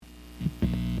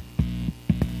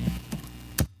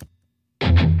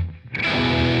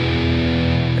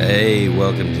Hey,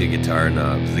 welcome to Guitar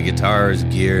Knobs, the guitars,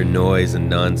 gear, noise, and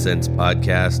nonsense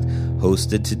podcast,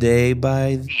 hosted today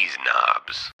by these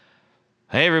knobs.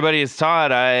 Hey everybody, it's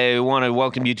Todd. I want to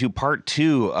welcome you to part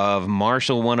 2 of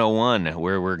Marshall 101,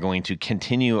 where we're going to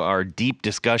continue our deep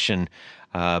discussion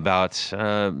about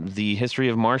the history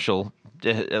of Marshall,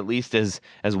 at least as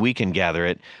we can gather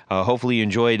it. Hopefully you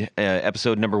enjoyed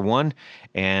episode number 1,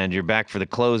 and you're back for the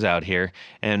closeout here.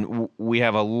 And we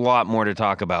have a lot more to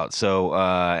talk about, so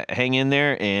hang in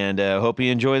there, and hope you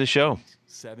enjoy the show.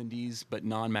 70s, but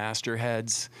non-master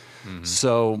heads. Mm-hmm.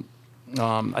 So,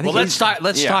 I think let's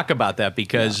talk about that,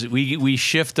 because we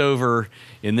shift over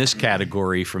in this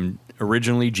category from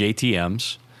originally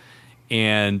JTMs.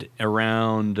 And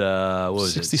around, what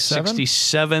was 67? it?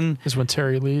 67 is when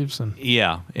Terry leaves. And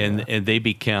they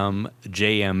become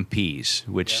JMPs,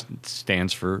 which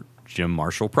stands for Jim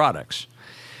Marshall Products.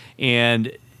 And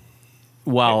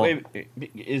while... Wait,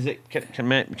 is it?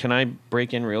 Can I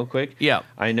break in real quick? Yeah.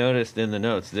 I noticed in the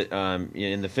notes that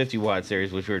in the 50-watt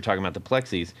series, which we were talking about the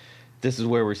Plexis, this is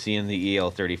where we're seeing the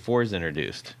EL34s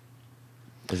introduced.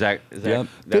 Is that Yep.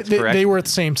 that's correct? They were at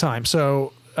the same time.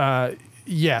 So...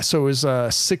 so it was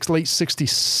late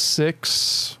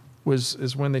 66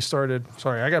 is when they started.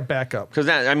 Sorry, I got to back up. Because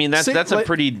that's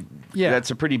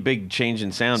a pretty big change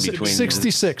in sound between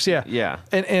 66. Yeah.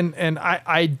 And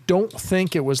I don't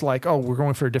think it was like, oh, we're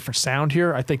going for a different sound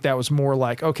here. I think that was more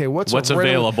like, okay, what's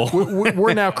available?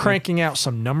 We're now cranking out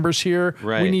some numbers here.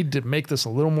 Right. We need to make this a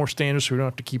little more standard, so we don't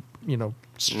have to keep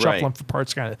shuffling for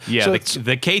parts kind of. Yeah, so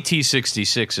the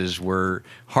KT66s were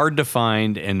hard to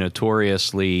find and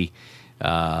notoriously.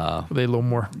 Were they a little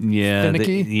more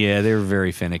finicky? They were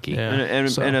very finicky. Yeah. And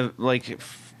a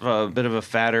bit of a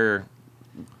fatter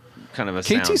kind of a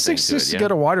sound thing to it, KT66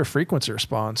 got a wider frequency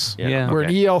response. Yeah. Where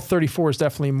an EL34 is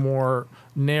definitely more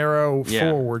narrow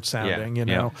forward sounding,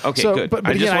 Okay, so, good. But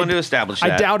I again, just wanted to establish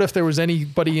that. I doubt if there was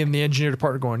anybody in the engineer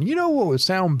department going, what would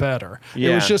sound better?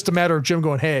 Yeah. It was just a matter of Jim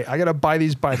going, hey, I got to buy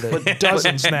these by the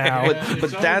dozens now.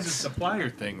 But that's a supplier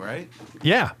thing, right?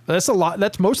 Yeah, that's a lot.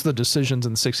 That's most of the decisions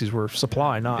in the 60s were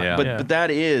supply, not. Yeah. But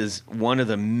that is one of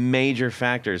the major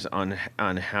factors on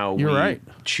how we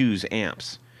choose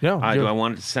amps. No, do I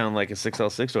want it to sound like a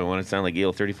 6L6? Do I want it to sound like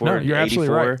EL34? No, you're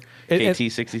absolutely right.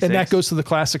 KT66? And that goes to the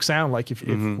classic sound. Like if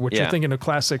what you're thinking of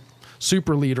classic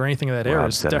super lead or anything of that era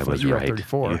is definitely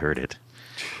EL34. You heard it.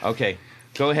 Okay,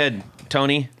 go ahead,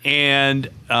 Tony.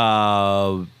 And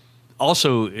also,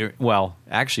 well,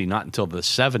 actually not until the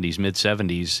 70s,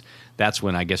 mid-70s, that's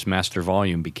when I guess master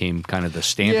volume became kind of the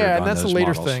standard on those models. Yeah, that's a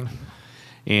later thing.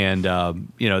 And,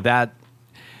 that...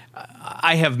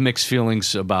 I have mixed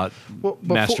feelings about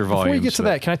master volumes. Before we get to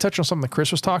that, can I touch on something that Chris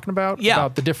was talking about? Yeah.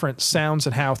 About the different sounds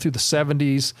and how through the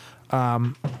 70s,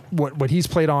 what he's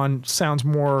played on sounds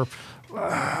more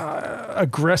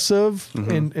aggressive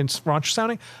and raunchy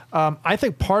sounding. I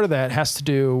think part of that has to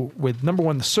do with, number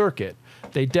one, the circuit.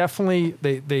 They definitely,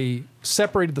 they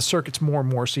separated the circuits more and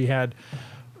more. So you had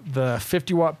the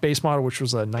 50-watt bass model, which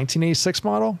was a 1986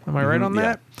 model. Am I right on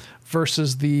that?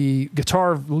 Versus the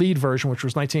guitar lead version, which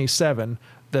was 1987.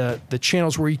 The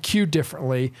channels were EQ'd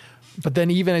differently, but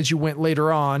then even as you went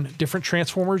later on, different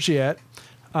transformers yet.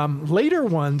 Later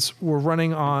ones were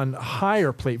running on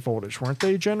higher plate voltage, weren't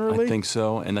they generally? I think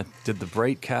so. And did the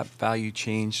bright cap value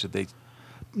change? Did they?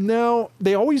 No,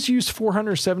 they always used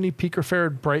 470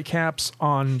 picofarad bright caps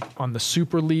on the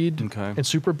super lead and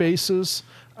super basses,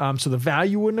 so the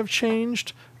value wouldn't have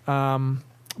changed.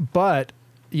 But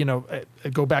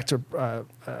go back to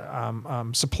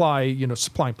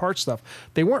supplying parts stuff.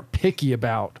 They weren't picky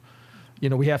about,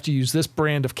 we have to use this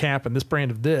brand of cap and this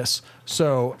brand of this.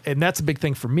 So, and that's a big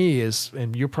thing for me is,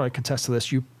 and you'll probably contest to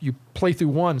this, you play through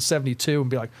one 72 and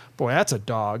be like, boy, that's a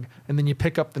dog. And then you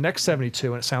pick up the next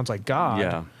 72 and it sounds like God.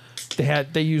 Yeah.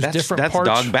 They use different that's parts.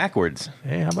 That's dog backwards.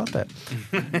 Hey, how about that?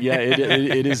 Yeah,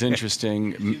 it is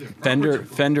interesting.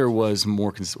 Fender was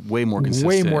way more consistent.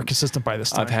 Way more consistent by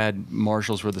this time. I've had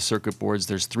Marshalls where the circuit boards,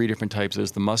 there's 3 different types.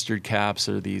 There's the mustard caps,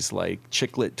 or these like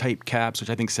chiclet type caps, which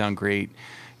I think sound great.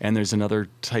 And there's another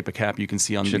type of cap you can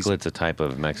see on these. Chiclet's a type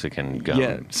of Mexican gum.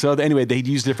 Yeah. So anyway, they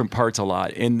use different parts a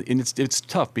lot, and it's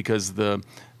tough because the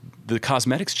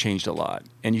cosmetics changed a lot,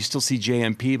 and you still see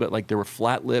JMP, but like there were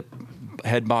flat lip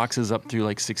head boxes up through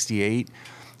like 68,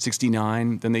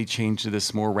 69. Then they changed to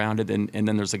this more rounded, and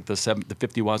then there's like the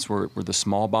 50 watts were the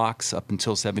small box up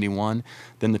until 71.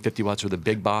 Then the 50 watts were the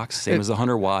big box, same as the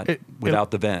 100 watt without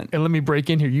the vent. And let me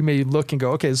break in here. You may look and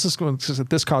go, okay,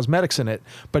 this cosmetics in it,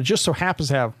 but it just so happens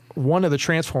to have one of the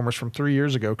transformers from 3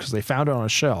 years ago because they found it on a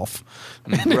shelf.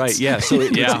 Right, yeah. So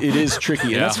it is tricky.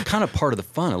 Yeah. And that's kind of part of the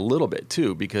fun a little bit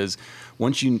too, because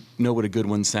once you know what a good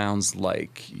one sounds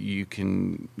like, you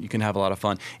can have a lot of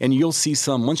fun. And you'll see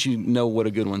once you know what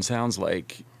a good one sounds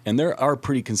like, and there are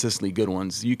pretty consistently good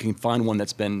ones, you can find one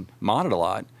that's been modded a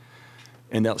lot,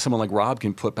 and that someone like Rob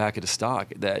can put back into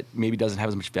stock that maybe doesn't have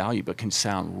as much value but can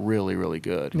sound really, really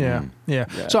good. Yeah, yeah.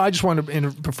 So I just wanted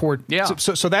to before. Yeah.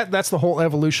 So that's the whole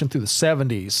evolution through the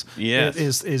 70s. Yes.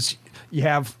 Is you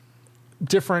have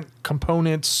different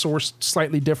components sourced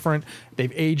slightly different.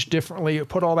 They've aged differently.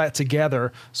 Put all that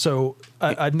together. So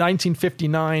a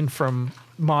 1959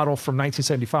 model from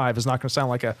 1975 is not going to sound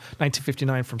like a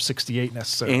 1959 from 68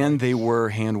 necessarily. And they were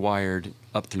hand wired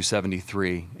up through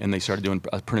 73, and they started doing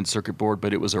a printed circuit board,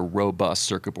 but it was a robust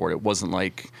circuit board. It wasn't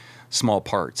like small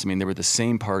parts. I mean, they were the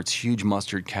same parts, huge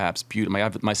mustard caps. Beautiful.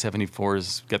 My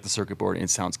 74's got the circuit board, and it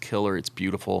sounds killer. It's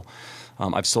beautiful.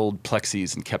 I've sold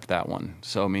plexis and kept that one.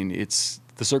 So I mean, it's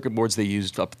the circuit boards they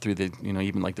used up through the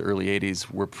even like the early 80s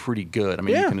were pretty good. I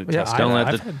mean, you can attest.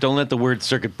 Don't let the word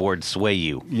circuit board sway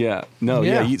you.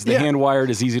 The hand wired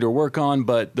is easy to work on,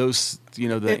 but those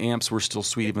the amps were still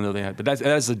sweet even though they had. But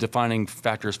that's a defining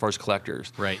factor as far as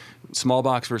collectors. Right. Small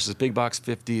box versus big box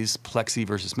 50s, plexi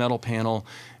versus metal panel,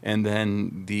 and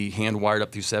then the hand wired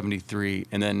up through 73,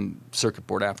 and then circuit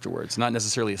board afterwards. Not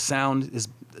necessarily a sound is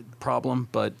a problem,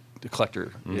 but the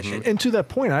collector issue. And to that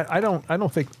point, I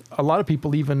don't think a lot of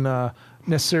people even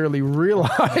necessarily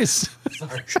realize.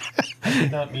 Sorry, I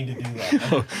did not mean to do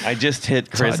that. I just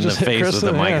hit Chris in the hit face Chris with the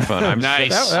in- yeah. microphone. I'm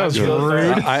Nice. That was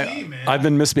rude. I've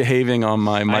been misbehaving on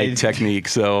my mic technique,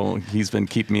 so he's been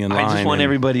keeping me in line. I just want and-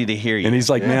 everybody to hear you. And he's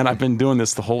like, man, I've been doing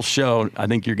this the whole show. I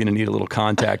think you're going to need a little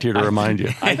contact here to remind you.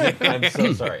 I'm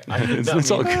so sorry. I did not It's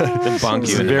all mean good. to bonk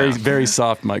It's you a in the very, mouth. very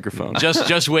soft microphone.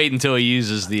 Just wait until he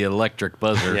uses the electric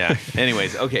buzzer. Yeah.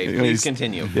 Anyways, okay. Please Anyways,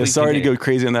 continue. Yeah, Please sorry to continue. go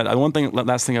crazy on that.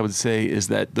 Last thing I would say is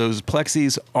that those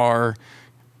plexis are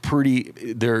pretty.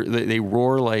 They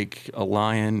roar like a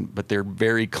lion, but they're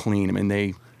very clean. I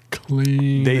mean,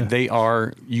 Clean. they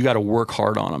are. You got to work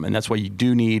hard on them, and that's why you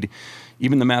do need.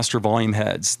 Even the master volume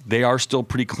heads, they are still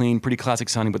pretty clean, pretty classic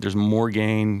sounding, but there's more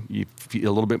gain. You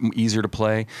feel a little bit easier to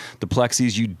play. The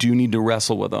plexis, you do need to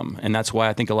wrestle with them, and that's why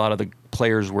I think a lot of the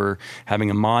players were having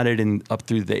them modded and up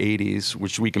through the 80s,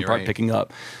 which we can You're start right. picking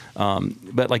up.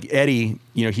 But like Eddie,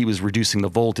 he was reducing the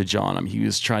voltage on them. He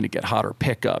was trying to get hotter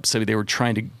pickups, so they were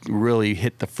trying to really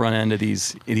hit the front end of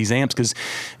these amps because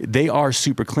they are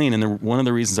super clean. And one of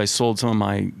the reasons I sold some of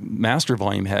my master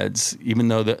volume heads, even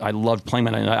though that I loved playing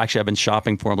them, and actually I've been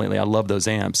shopping for them lately. I love those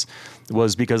amps.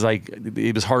 Was because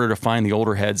it was harder to find the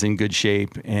older heads in good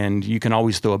shape, and you can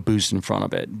always throw a boost in front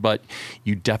of it, but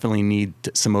you definitely need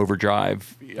some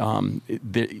overdrive.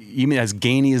 Even as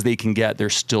gainy as they can get, they're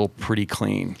still pretty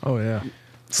clean. Oh yeah.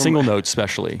 Single notes,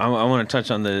 especially. I want to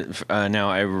touch on the. Now,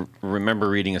 I remember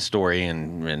reading a story,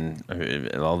 and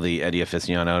all the Eddie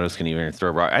aficionados can even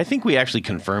throw rock. I think we actually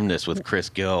confirmed this with Chris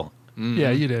Gill.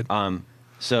 Yeah, you did.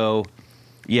 So,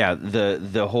 yeah,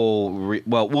 the whole.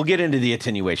 Well, we'll get into the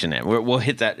attenuation then. We'll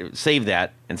hit that, save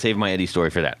that, and save my Eddie story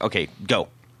for that. Okay, go.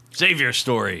 Save your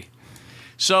story.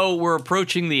 So we're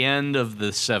approaching the end of the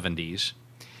 70s,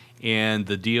 and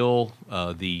the deal,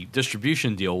 the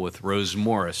distribution deal with Rose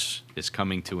Morris is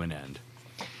coming to an end.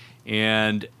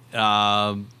 And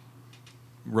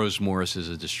Rose Morris is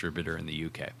a distributor in the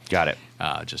UK. Got it.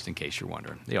 Just in case you're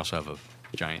wondering. They also have a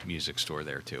giant music store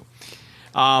there, too.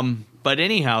 But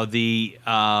anyhow,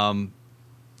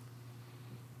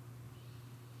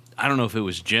 I don't know if it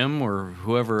was Jim or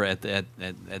whoever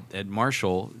at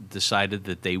Marshall decided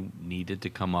that they needed to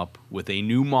come up with a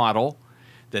new model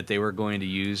that they were going to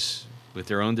use with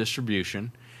their own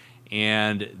distribution,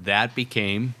 and that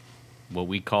became what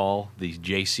we call the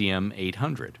JCM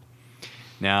 800.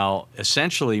 Now,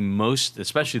 essentially,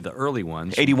 especially the early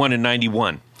ones, 81 and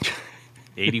 91.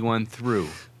 81 through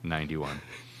 91.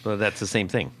 Well, that's the same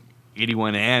thing.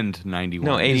 81 and 91.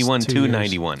 No, 81 2 to years.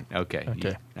 91. Okay.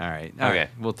 Okay. All right. Okay.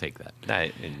 We'll take that.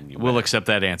 And you We'll went- accept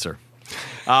that answer.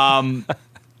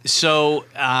 So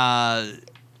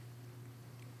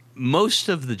most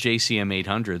of the JCM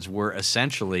 800s were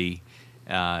essentially,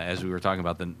 as we were talking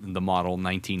about the model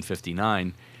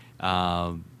 1959,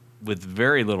 with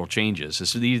very little changes.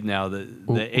 So these now the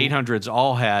 800s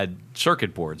all had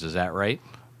circuit boards. Is that right?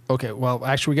 Okay, well,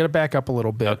 actually, we got to back up a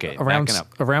little bit. Okay, around backing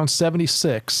up. around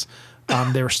 76,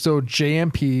 they were still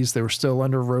JMPs. They were still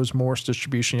under Rose Morris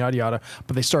distribution, yada yada.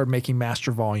 But they started making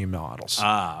master volume models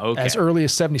Okay. as early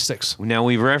as 76. Now,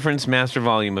 we've referenced Master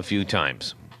Volume a few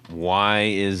times. Why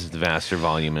is the master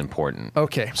volume important?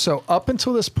 Okay, so up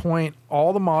until this point,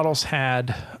 all the models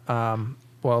had,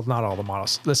 well, not all the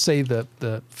models. Let's say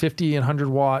the 50 and 100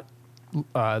 watt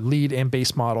lead and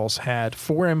bass models had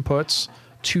 4 inputs,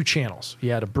 2 channels.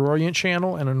 You had a brilliant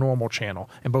channel and a normal channel,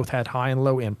 and both had high and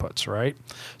low inputs, right?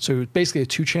 So basically a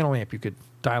 2-channel amp. You could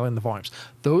dial in the volumes.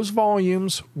 Those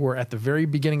volumes were at the very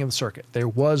beginning of the circuit. There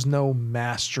was no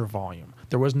master volume.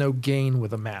 There was no gain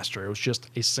with a master. It was just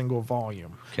a single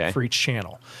volume for each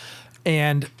channel.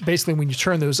 And basically, when you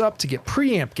turn those up to get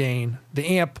preamp gain, the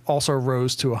amp also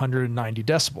rose to 190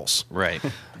 decibels. Right.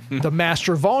 The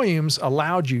master volumes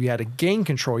allowed you had a gain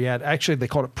control. You had, actually, they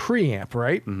called it preamp,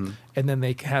 right? Mm-hmm. And then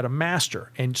they had a master.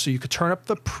 And so you could turn up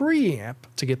the preamp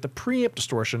to get the preamp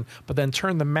distortion, but then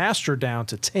turn the master down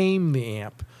to tame the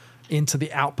amp into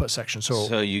the output section.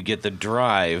 So you get the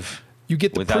drive. You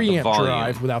get the preamp volume.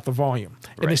 drive without the volume.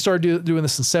 And they Right. started doing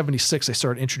this in 76. They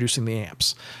started introducing the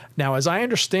amps. Now, as I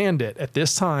understand it, at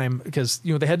this time, because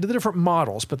they had the different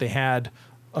models, but they had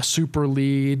a super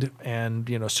lead and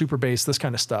super bass, this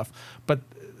kind of stuff. But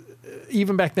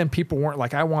even back then, people weren't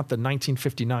like, I want the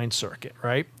 1959 circuit,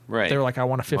 right? Right. They were like, I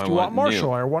want a 50 want watt Marshall,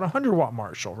 new. or I want a 100 watt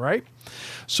Marshall, right?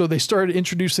 So they started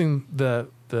introducing the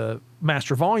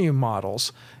master volume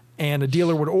models, and a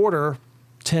dealer would order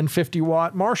 10 50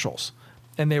 watt Marshalls,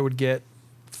 and they would get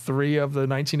 3 of the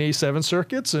 1987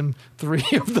 circuits and 3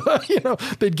 of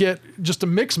the, they'd get just a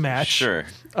mix match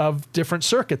of different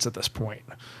circuits at this point.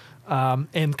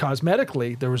 And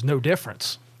cosmetically, there was no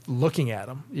difference looking at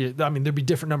them. I mean, there'd be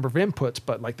different number of inputs,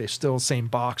 but like they still same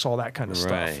box, all that kind of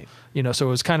stuff. So it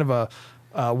was kind of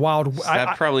a wild. So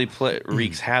that probably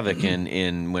wreaks havoc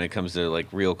in when it comes to like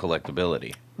real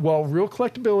collectability. Well, real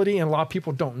collectability, and a lot of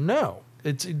people don't know.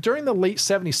 It's during the late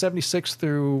 70s, 76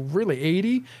 through really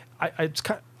 80.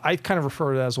 I kind of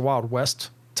refer to it as a Wild West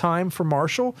time for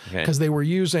Marshall, because they were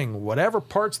using whatever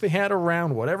parts they had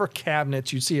around, whatever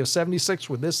cabinets. You see a 76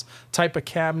 with this type of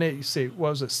cabinet. You see, what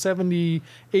was it,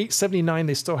 78, 79,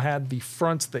 they still had the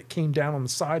fronts that came down on the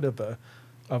side of the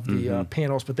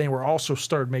panels, but they were also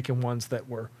started making ones that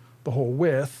were the whole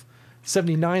width.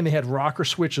 79, they had rocker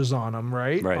switches on them,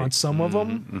 right? On some of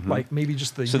them, like maybe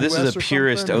just the. So this US is a or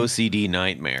purist something. OCD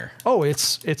nightmare. Oh,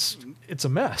 it's a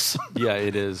mess. Yeah,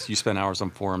 it is. You spend hours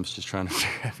on forums just trying to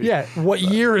figure out. Yeah, what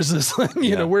year is this thing?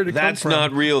 Where did it come That's from?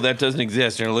 not real. That doesn't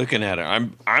exist. You're looking at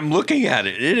it. I'm looking at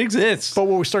it. It exists. But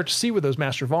what we start to see with those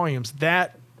master volumes,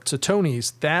 that to Tony's,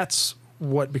 that's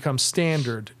what becomes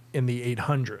standard in the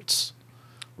 800s.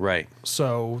 Right.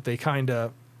 So they kind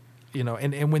of,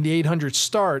 and when the 800s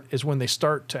start is when they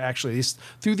start to actually,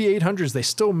 through the 800s, they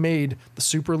still made the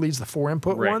super leads, the 4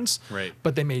 input ones,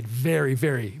 but they made very,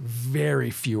 very, very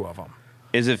few of them.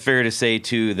 Is it fair to say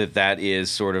too that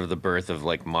is sort of the birth of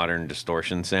like modern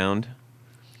distortion sound?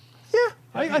 Yeah,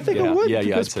 I think it would. Yeah,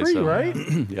 because I'd say pre, so. right?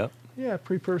 Yep. Yeah,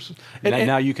 pre-person.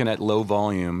 Now you can, at low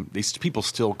volume, these people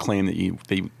still claim that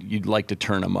you'd like to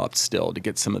turn them up still to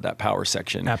get some of that power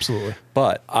section. Absolutely.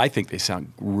 But I think they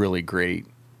sound really great,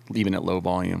 even at low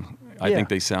volume. I think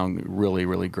they sound really,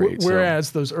 really great.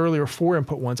 Whereas those earlier 4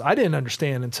 input ones, I didn't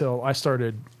understand until I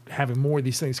started having more of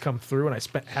these things come through, and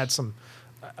I had some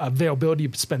availability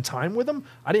to spend time with them.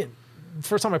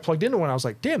 First time I plugged into one, I was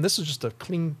like, damn, this is just a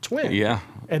clean twin. Yeah.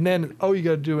 And then, you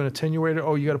got to do an attenuator.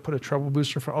 Oh, you got to put a treble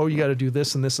booster in front. Oh, you got to do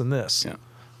this and this and this. Yeah.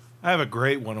 I have a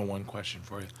great one-on-one question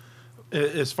for you.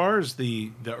 As far as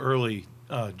the early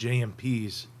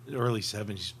JMPs, the early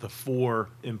 70s, the 4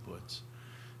 inputs.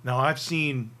 Now, I've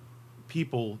seen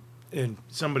people, and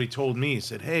somebody told me,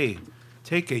 said, hey,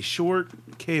 take a short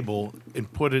cable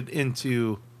and put it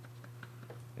into...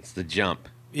 It's the jump.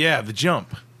 Yeah, the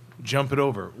jump. Jump it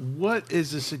over. What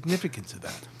is the significance of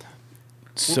that?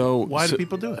 So why do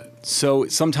people do it? So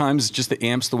sometimes just the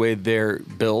amps, the way they're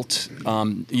built,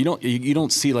 you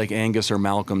don't see like Angus or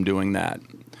Malcolm doing that.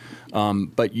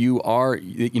 But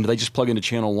they just plug into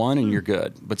channel 1 and you're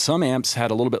good. But some amps had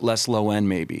a little bit less low end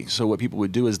maybe. So what people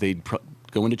would do is they'd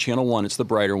go into channel 1, it's the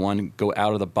brighter one, go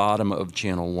out of the bottom of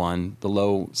channel 1, the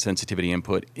low sensitivity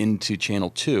input, into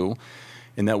channel 2.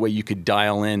 And that way you could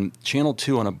dial in. Channel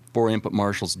 2 on a 4 input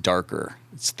Marshall's darker,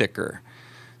 it's thicker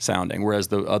sounding, whereas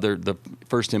the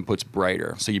first input's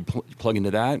brighter. So you plug into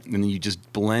that, and then you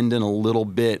just blend in a little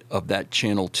bit of that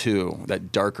channel 2,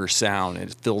 that darker sound,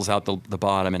 and it fills out the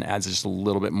bottom and adds just a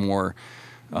little bit more.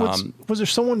 Was there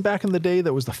someone back in the day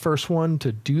that was the first one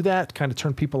to do that, kind of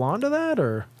turn people onto that,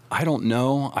 or? I don't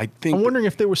know. I think I'm wondering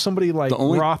if there was somebody like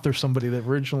only- Roth or somebody that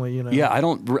originally, Yeah, I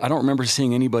don't remember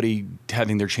seeing anybody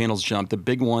having their channels jumped. The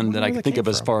big one that I where can that think came of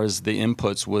as from. far as the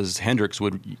inputs was Hendrix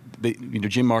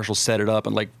Jim Marshall set it up,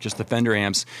 and like just the Fender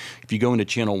amps, if you go into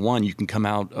channel 1, you can come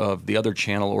out of the other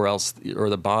channel or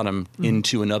the bottom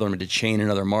into another one to chain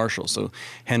another Marshall. So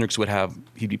Hendrix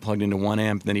he'd be plugged into one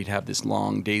amp, then he'd have this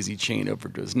long daisy chain over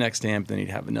to his next amp, then he'd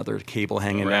have another cable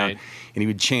hanging down, Right. and he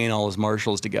would chain all his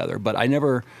Marshalls together. But I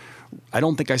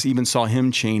don't think I even saw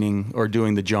him chaining or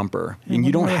doing the jumper. Yeah, And you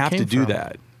I don't wonder where have that to came do from.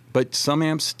 that. But some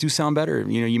amps do sound better.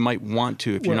 You might want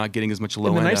to if you're Well, not getting as much low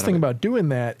And the end nice out thing of it. about doing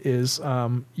that is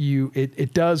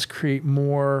it does create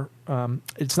more.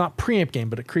 It's not preamp gain,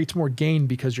 but it creates more gain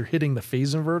because you're hitting the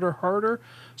phase inverter harder.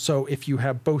 So if you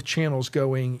have both channels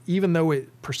going, even though it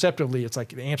perceptively it's like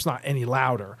the amp's not any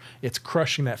louder, it's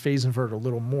crushing that phase inverter a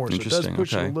little more. So it does Interesting,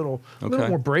 push it okay. a little Okay.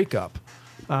 more breakup.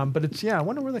 But I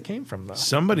wonder where that came from though.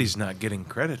 Somebody's not getting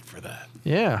credit for that.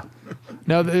 Yeah.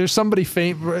 Now there's somebody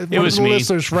famous. One was of the me.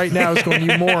 listeners right now is going,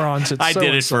 "You morons!" It's I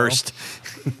did it so-and-so." first.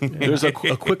 There's a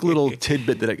quick little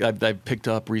tidbit that I picked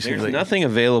up recently. There's nothing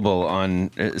available on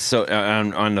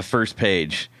the first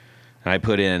page. I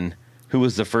put in who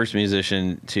was the first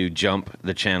musician to jump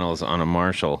the channels on a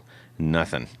Marshall.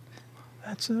 Nothing.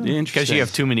 That's Yeah, Because interesting. you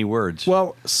have too many words.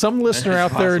 Well, some listener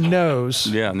out there knows.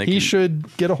 Yeah, and they he can-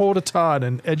 should get a hold of Todd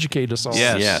and educate us all.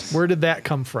 Yes. Yes. Where did that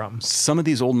come from? Some of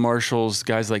these old Marshalls,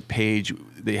 guys like Page,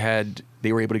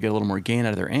 they were able to get a little more gain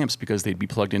out of their amps because they'd be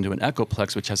plugged into an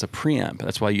Echoplex, which has a preamp.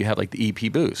 That's why you have like the EP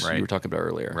boost Right. you were talking about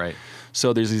earlier. Right.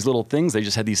 So there's these little things. They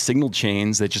just had these signal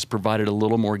chains that just provided a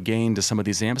little more gain to some of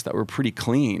these amps that were pretty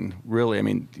clean. Really, I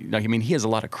mean, he has a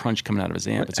lot of crunch coming out of his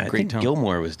amp. It's a I great think tone.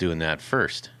 Gilmore was doing that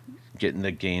first, getting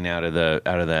the gain out of the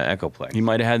Echoplex. He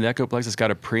might have had an Echoplex. It's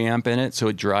got a preamp in it, so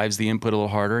it drives the input a little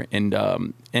harder. And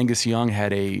Angus Young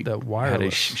had a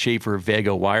wireless. Schaefer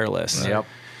Vega wireless. Yep.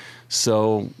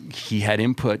 So he had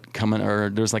input coming, or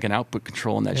there's like an output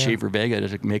control in that Yeah. Schaefer Vega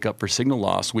to make up for signal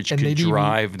loss, which And could they'd even-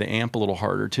 drive the amp a little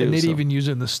harder too. And they'd So- even use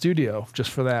it in the studio just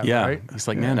for that, yeah. right? He's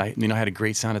like, man, I had a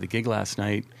great sound at the gig last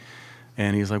night.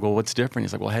 And he's like, well, what's different?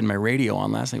 He's like, well, I had my radio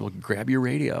on last night. Well, grab your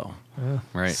radio.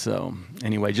 Right. So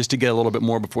anyway, just to get a little bit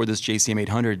more before this JCM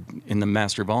 800 in the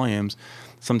master volumes,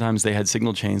 sometimes they had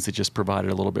signal chains that just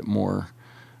provided a little bit more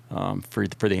for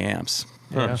the amps,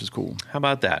 which is cool. How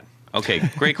about that? Okay,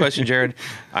 great question, Jared.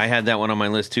 I had that one on my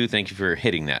list too. Thank you for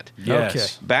hitting that. Yes.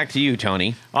 Okay. Back to you,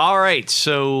 Tony. All right,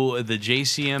 so the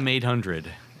JCM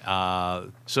 800.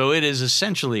 So it is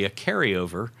essentially a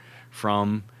carryover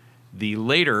from the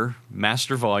later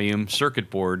master volume circuit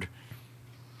board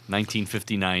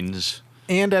 1959's.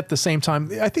 And at the same time,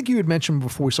 I think you had mentioned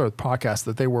before we started the podcast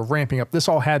that they were ramping up. This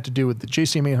all had to do with the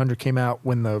JCM 800 came out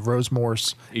when the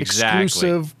Rosemorse Exactly.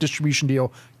 exclusive distribution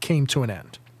deal came to an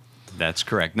end. That's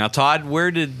correct. Now, Todd,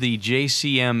 where did the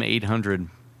JCM 800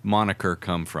 moniker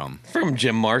come from? From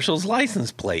Jim Marshall's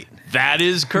license plate. That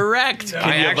is correct. Can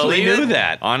I you actually believe knew it?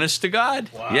 that. Honest to God.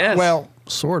 Yes. Well,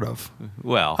 sort of.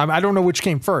 Well, I don't know which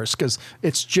came first because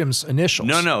it's Jim's initials.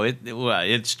 no.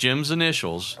 It's Jim's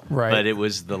initials, Right. but it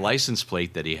was the license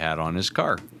plate that he had on his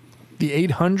car. The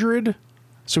 800.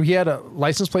 So he had a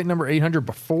license plate number 800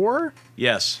 before?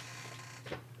 Yes.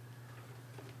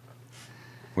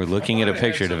 We're looking at a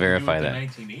picture to verify that.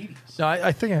 No,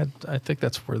 I think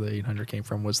that's where the 800 came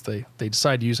from. Was they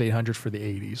decided to use 800 for the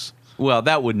 80s, Well,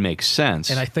 that would make sense.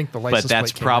 and I think the license but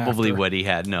that's plate came probably after. what he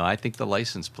had. No, I think the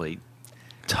license plate.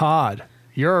 Todd,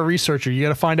 you're a researcher. You got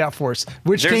to find out for us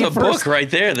which There's came a first. book right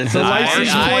there that says license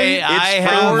Marshall. plate? I It's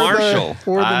have from or the- Marshall.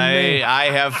 or the name. I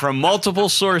have from multiple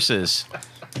sources.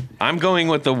 I'm going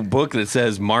with the book that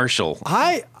says Marshall.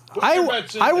 I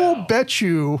will bet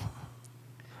you.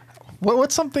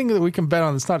 What's something that we can bet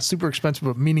on that's not super expensive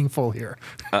but meaningful here?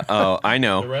 Oh, I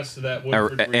know. rest of that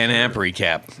An amp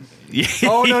recap.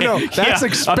 Oh no, that's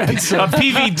expensive. A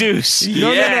PV Deuce.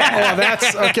 No. Oh,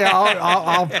 that's okay.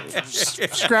 I'll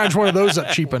scrounge one of those up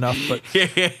cheap enough. But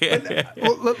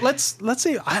well, let's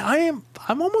see. I'm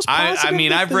almost positive. I mean,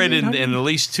 that I've the read in 800 at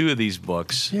least two of these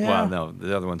books. Yeah. Well, no,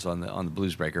 the other one's on the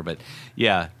Blues Breaker, but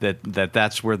yeah,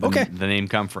 that's where the Okay. the name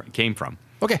came from.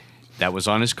 Okay, That was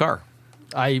on his car.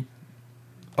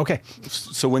 Okay.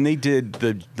 So when they did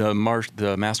the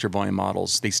master volume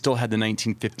models, they still had the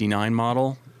 1959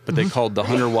 model, but they called the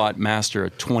 100-watt master a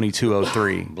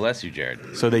 2203. Bless you,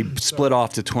 Jared. So they split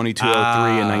off to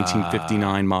 2203 and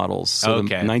 1959 models. So the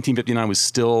Okay. 1959 was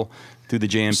still through the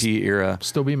JMP era,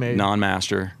 Still be made.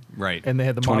 non-master. Right. And they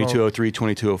had the model. 2203,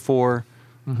 2204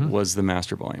 was the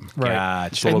master volume. Right. Gotcha.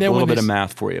 It's a And little, then when little they bit of s-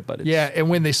 math for you, but it's, Yeah, and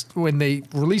when they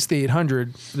released the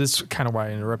 800, this is kind of why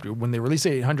I interrupted you. When they released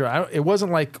the 800, it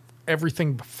wasn't like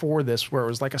everything before this, where it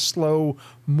was like a slow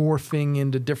morphing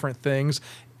into different things.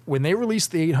 When they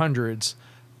released the 800s,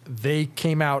 they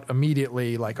came out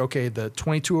immediately like, okay, the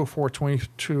 2204,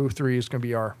 2203 is going to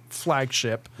be our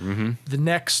flagship. Mm-hmm. The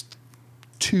next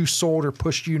two sold or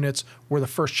pushed units were the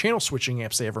first channel switching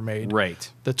amps they ever made.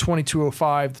 Right. The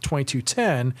 2205, the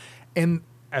 2210. And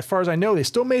as far as I know, they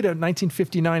still made a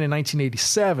 1959 and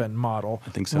 1987 model. I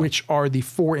think so. Which are the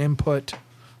 4-input,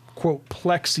 quote,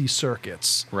 plexi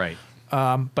circuits. Right.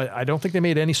 But I don't think they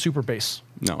made any super bass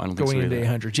No, I don't think so going into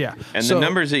either. 800s. Yeah. And So- the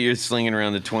numbers that you're slinging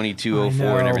around, the 2204 I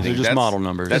and know. everything, They're just that's- model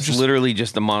numbers. That's It's just- literally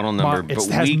just the model number. It But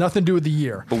has we nothing to do with the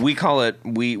year. But we call it,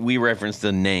 we reference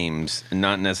the names,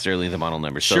 not necessarily the model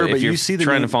numbers. So Sure, if but you're you see the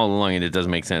trying name- to follow along and it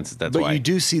doesn't make sense, that's But why. you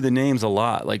do see the names a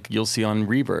lot. Like you'll see on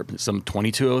Reverb, some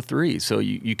 2203. So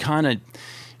you kind of,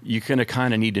 you're going to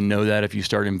kind of need to know that if you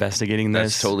start investigating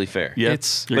this. That's totally fair. Yeah.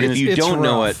 It's- But if you It's don't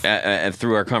know rough. it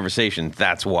through our conversation,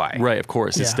 that's why. Right, of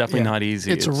course. It's Yeah, definitely yeah. not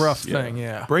easy. It's a rough thing,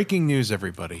 yeah. Breaking news,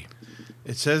 everybody.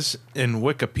 It says in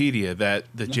Wikipedia that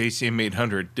the JCM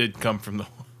 800 did come from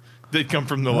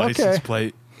the license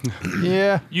plate.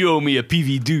 Yeah. You owe me a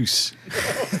PV deuce.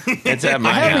 It's at my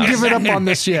I haven't house. given up on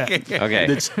this yet.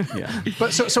 Okay. Yeah.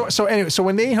 But so anyway, so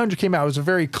when the 800 came out, it was a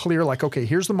very clear, like, okay,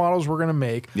 here's the models we're going to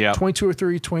make. Yeah.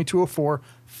 2203, 2204,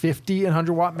 50 and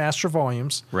 100 watt master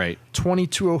volumes. Right.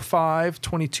 2205,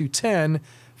 2210,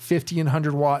 50 and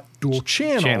 100 watt dual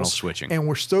channels. Channel switching. And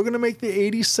we're still going to make the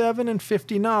 87 and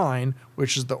 59,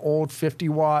 which is the old 50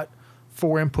 watt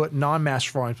 4-input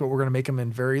non-master volumes, but we're going to make them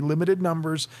in very limited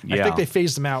numbers. I Yeah. think they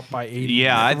phased them out by 80.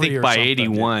 Yeah, I think by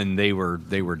 81 they were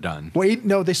done. Wait,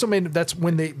 no, they still made. That's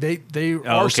when they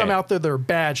are some okay. out there that are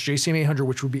badged JCM 800,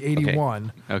 which would be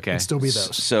 81. Okay. and still be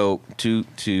those. So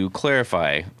to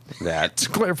clarify that, To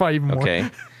clarify even more. okay,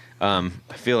 I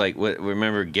feel like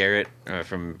remember Garrett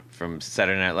from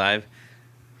Saturday Night Live?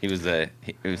 He was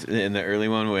in the early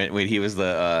one when he was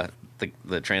the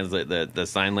translate the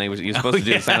sign language. He was supposed to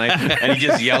do the sign language, and he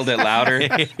just yelled it louder.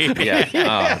 Yeah,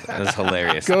 oh, that's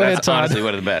hilarious. Go That's ahead, Todd. honestly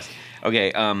one of the best.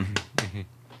 Okay,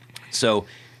 so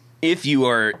if you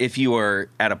are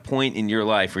at a point in your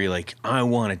life where you're like, I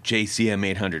want a JCM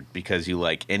 800 because you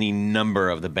like any number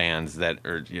of the bands that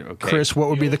are, okay. Chris, what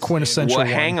would be the quintessential Well,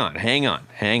 one? hang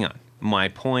on. My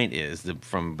point is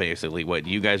from basically what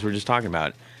you guys were just talking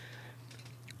about.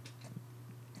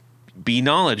 Be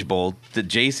knowledgeable. The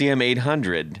JCM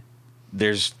 800,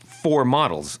 there's 4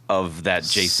 models of that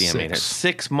JCM 800.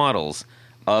 6 models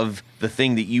of the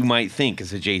thing that you might think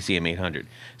is a JCM 800.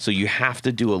 So you have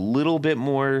to do a little bit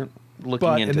more looking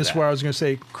But, into and this that. is where I was going to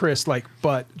say, Chris,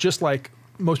 but just like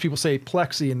most people say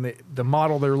plexi, and the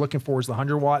model they're looking for is the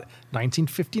 100 watt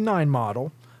 1959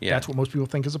 model. Yeah. That's what most people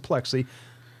think is a plexi.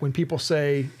 When people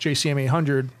say JCM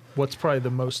 800, what's probably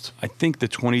the most? I think the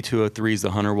 2203 is the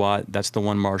 100 watt. That's the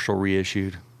one Marshall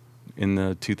reissued in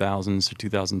the 2000s or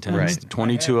 2010s. Right. The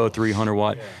 2203 100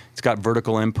 watt. It's got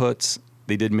vertical inputs.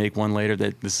 They did make one later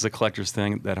that this is a collector's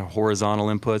thing that are horizontal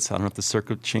inputs. I don't know if the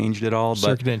circuit changed at all, but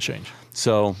Circuit didn't change.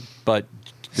 so but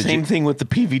the Same thing with the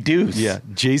PV Deuce. Yeah,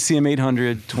 JCM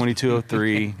 800,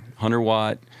 2203, 100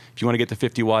 watt. If you want to get the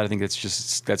 50 watt, I think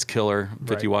that's killer.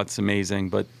 50 Right. watts amazing,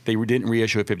 but they didn't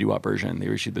reissue a 50 watt version. They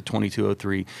reissued the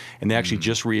 2203, and they actually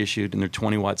just reissued in their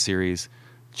 20 watt series,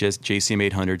 just JCM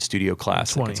 800 Studio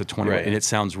Classic. 20. It's a 20 Right. watt, and it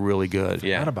sounds really good.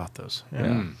 Yeah. Not about those.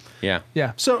 Yeah.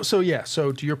 Yeah. So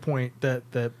to your point that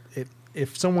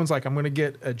if someone's like, I'm going to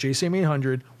get a JCM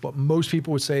 800, what most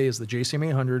people would say is the JCM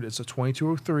 800 is a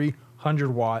 2203 100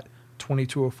 watt,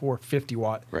 2204 50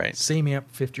 watt. Right. Same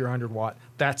amp, 50 or 100 watt.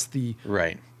 That's the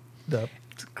Right.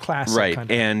 classic Right.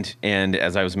 kind of. And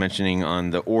as I was mentioning on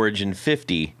the Origin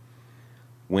 50,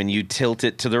 when you tilt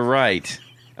it to the right,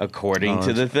 according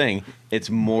to the thing, it's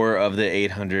more of the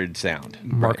 800 sound.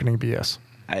 marketing BS.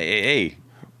 Hey,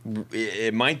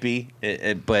 it might be,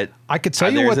 but I could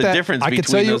tell you there's what a that difference I could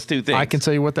between tell you, those two things. I can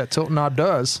tell you what that tilt knob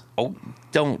does. Oh,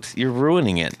 don't! You're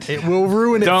ruining it. It will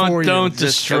ruin it for you. Don't Just-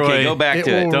 destroy. Okay, go back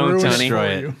to will it. Don't ruin destroy for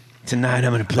it. you. Tonight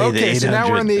I'm going to play the 800. Okay, so now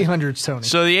we're on the 800s, Tony.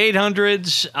 So the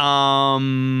 800s.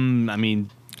 I mean,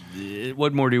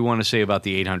 what more do you want to say about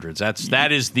the 800s?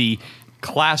 That is the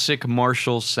classic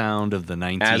Marshall sound of the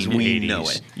 1980s. As we know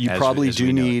it. You As- probably as do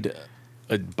we know it. need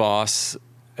a Boss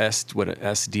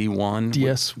SD1.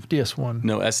 DS1.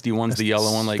 No, SD1's the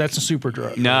yellow one. Like That's a super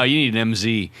drug. No, you need an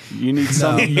MZ. you need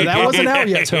some. No, that wasn't out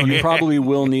yet, Tony. You probably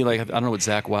will need I don't know what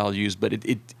Zach Wild used, but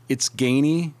it's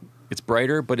gainy, it's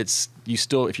brighter, but it's you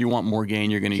still if you want more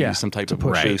gain, you're going to Yeah, use some type to of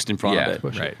push it. boost in front Yeah, of it.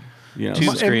 push it. Right. You know,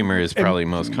 Tube screamer is probably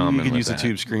most common. you could with use a that.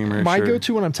 tube screamer. My sure.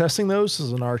 go-to when I'm testing those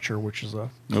is an Archer, which is a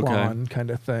Klon kind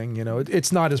of thing. You know,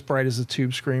 it's not as bright as a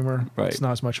tube screamer. Right. It's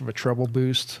not as much of a treble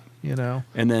boost. You know.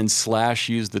 And then Slash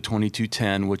used the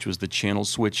 2210, which was the channel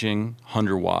switching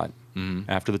 100 watt.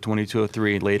 After the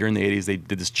 2203, later in the 80s, they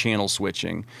did this channel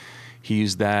switching. He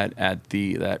used that at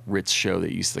that Ritz show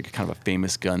that used like a kind of a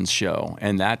famous guns show,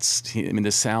 and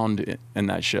the sound in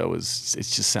that show it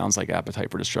just sounds like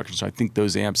Appetite for Destruction. So I think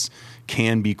those amps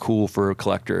can be cool for a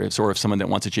collector, or if someone that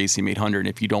wants a JCM 800.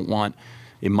 If you don't want,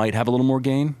 it might have a little more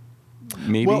gain.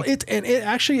 Maybe. Well,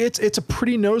 it's a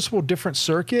pretty noticeable different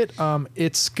circuit.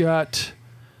 It's got.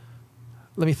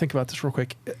 Let me think about this real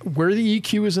quick. Where the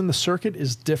EQ is in the circuit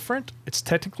is different. It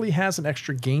technically has an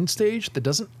extra gain stage that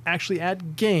doesn't actually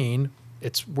add gain.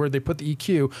 It's where they put the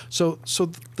EQ. So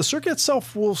the circuit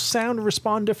itself will sound and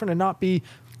respond different and not be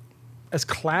as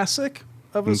classic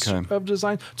of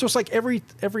design. So it's like every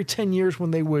 10 years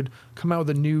when they would come out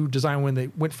with a new design, when they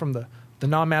went from the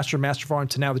non-master master volume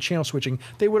to now the channel switching,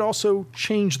 they would also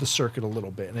change the circuit a little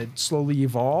bit and it'd slowly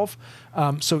evolve.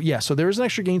 So there is an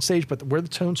extra gain stage, but where the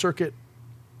tone circuit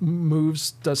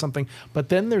moves does something, but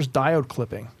then there's diode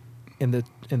clipping in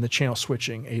the channel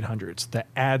switching 800s that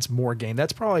adds more gain.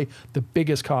 That's probably the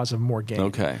biggest cause of more gain.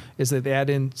 Okay, is that they add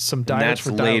in some diodes. And that's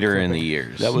for diode later clipping. in the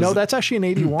years. No, that's actually in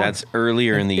 81. That's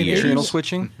earlier in the years. channel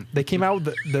switching. They came out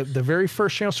with the very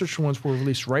first channel switching ones were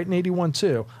released right in 81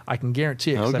 too. I can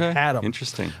guarantee it because I've had them.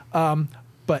 Interesting.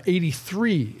 But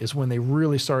 83 is when they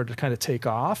really started to kind of take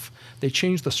off. They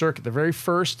changed the circuit. The very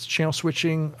first channel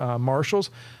switching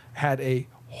Marshalls had a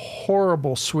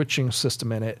horrible switching system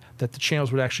in it that the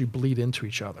channels would actually bleed into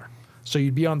each other. So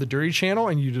you'd be on the dirty channel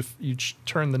and you'd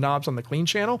turn the knobs on the clean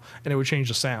channel and it would change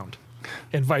the sound,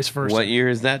 and vice versa. What year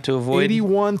is that to avoid?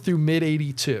 81 through mid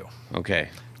 82. Okay.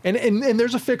 And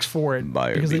there's a fix for it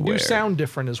because they do sound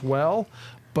different as well.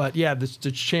 But yeah,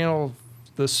 the channel,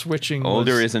 the switching.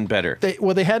 Older isn't better.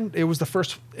 They hadn't. It was the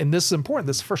first, and this is important.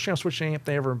 This is the first channel switching amp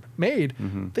they ever made.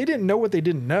 They didn't know what they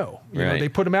didn't know. You know, they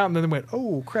put them out and then they went,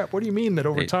 "Oh crap! What do you mean that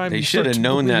over time?" They should have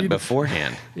known that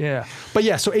beforehand. Yeah, but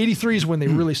yeah. So 83 is when they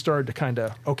really started to kind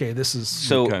of this is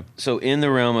So in the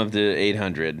realm of the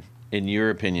 800, in your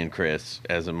opinion, Chris,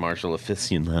 as a Marshall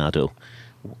aficionado,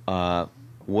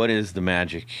 what is the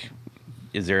magic?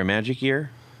 Is there a magic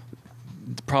year?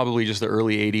 Probably just the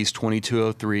early 80s,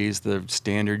 2203s, the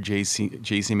standard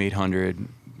JCM 800.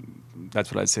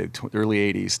 That's what I'd say,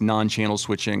 early 80s. Non-channel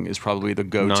switching is probably the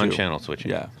go-to. Non-channel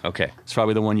switching. Yeah. Okay. It's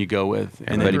probably the one you go with.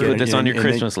 Everybody put this on your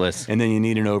Christmas list. And then you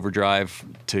need an overdrive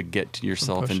to get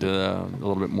yourself into a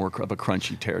little bit more of a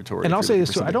crunchy territory. And I'll say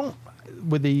this too,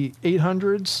 with the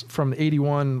 800s from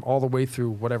 81 all the way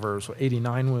through whatever, so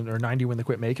 89 or 90 when they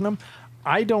quit making them,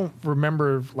 I don't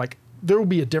remember, like, there will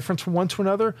be a difference from one to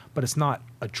another, but it's not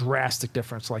a drastic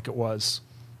difference like it was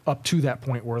up to that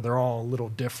point where they're all a little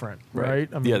different, right?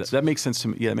 I mean, yeah, that makes sense to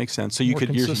me. Yeah, it makes sense. So you could,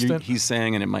 he's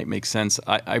saying, and it might make sense.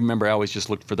 I remember I always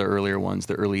just looked for the earlier ones,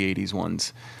 the early 80s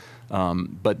ones.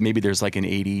 But maybe there's like an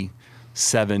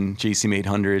 87 JCM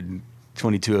 800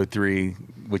 2203,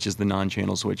 which is the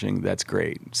non-channel switching. That's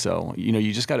great. So,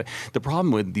 you just got to, the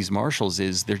problem with these Marshalls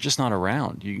is they're just not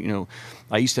around.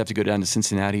 I used to have to go down to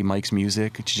Cincinnati, Mike's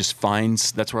Music, to just find,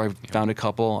 that's where I found a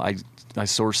couple. I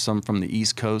sourced some from the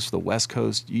East Coast, the West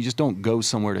Coast. You just don't go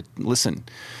somewhere to listen.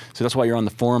 So that's why you're on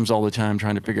the forums all the time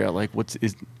trying to figure out, like, what's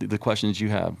the questions you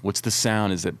have. What's the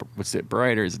sound? What's it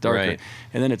brighter? Is it darker? Right.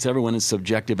 And then it's everyone's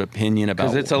subjective opinion about.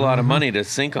 Because it's a lot of money to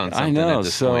sync on something. I know. At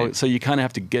this point. So you kind of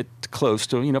have to get close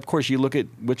to. Of course, you look at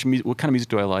what kind of music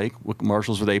do I like? What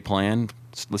Marshalls were they playing?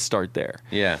 Let's start there.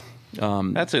 Yeah.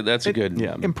 That's a good.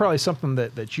 Yeah. And probably something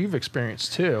that you've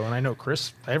experienced too. And I know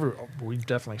Chris, we've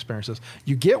definitely experienced this.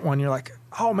 You get one, you're like,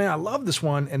 oh man, I love this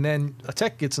one, and then a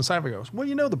tech gets inside and goes,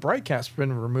 well, the bright cap's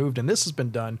been removed and this has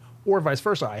been done, or vice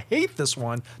versa. I hate this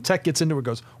one. Tech gets into it,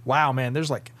 goes, wow, man,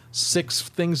 there's like 6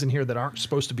 things in here that aren't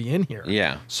supposed to be in here.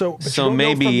 Yeah. So you don't know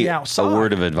maybe from the outside. a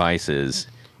word of advice is,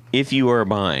 if you are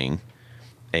buying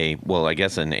I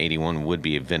guess an 81 would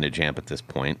be a vintage amp at this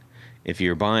point. If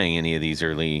you're buying any of these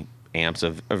early amps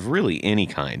of really any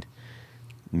kind,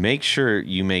 make sure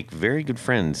you make very good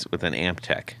friends with an amp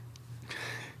tech.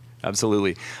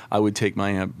 Absolutely. I would take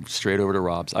my amp straight over to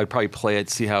Rob's. I'd probably play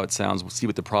it, see how it sounds, see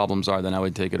what the problems are, then I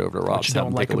would take it over to Rob's. What you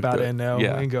don't like about it now,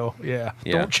 and go,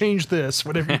 don't change this,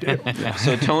 whatever you do.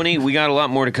 So, Tony, we got a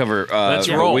lot more to cover. Let's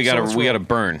roll. We got to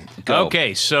burn. Go.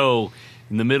 Okay, so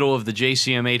in the middle of the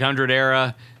JCM 800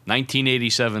 era,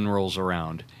 1987 rolls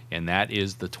around, and that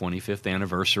is the 25th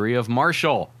anniversary of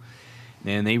Marshall.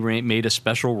 And they made a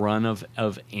special run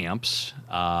of amps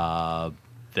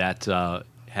that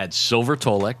had silver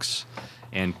Tolex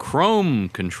and chrome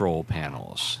control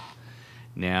panels.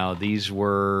 Now, these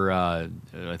were, I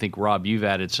think, Rob, you've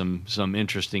added some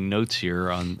interesting notes here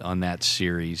on that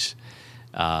series.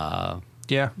 Yeah,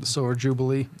 the Silver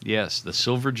Jubilee. Yes, the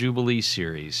Silver Jubilee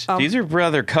series. These are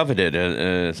rather coveted,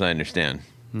 as I understand.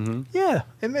 Yeah,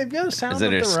 and they've got a sound. Is there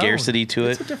of a their scarcity own. to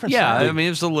It's it? a different Yeah, sound. I mean,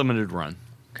 it was a limited run.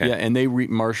 Okay. Yeah, and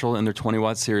Marshall in their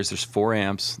 20-watt series, there's 4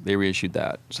 amps. They reissued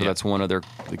that. So that's one of their,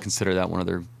 they consider that one of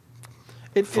their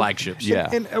Flagships. Yeah.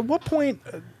 And at what point,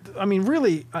 I mean,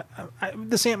 really,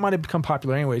 this amp might have become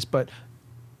popular anyways, but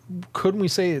couldn't we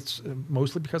say it's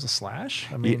mostly because of Slash?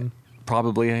 I mean,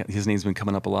 probably his name's been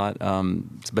coming up a lot.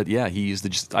 But yeah, he used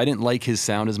the. I didn't like his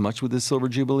sound as much with the Silver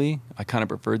Jubilee. I kind of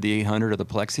preferred the 800 or the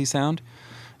Plexi sound.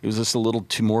 It was just a little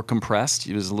too more compressed.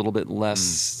 It was a little bit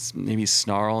less maybe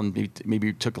snarl, and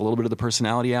maybe took a little bit of the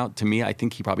personality out. To me, I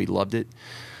think he probably loved it.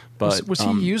 But was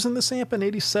he using this amp in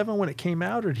 '87 when it came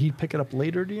out, or did he pick it up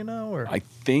later? Do you know? Or I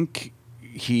think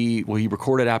he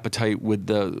recorded Appetite with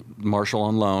the Marshall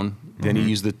on loan. Then he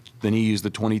used the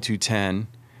 2210,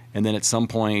 and then at some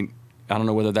point, I don't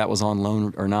know whether that was on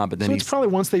loan or not. But then so it's probably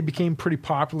once they became pretty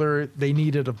popular, they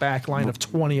needed a back line of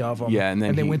 20 of them. Yeah, and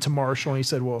then they he- went to Marshall and he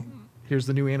said, "Well, here's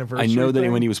the new anniversary." I know that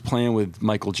thing. when he was playing with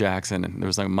Michael Jackson, and there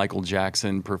was like a Michael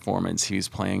Jackson performance he was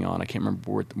playing on. I can't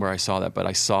remember where I saw that, but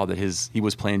I saw that he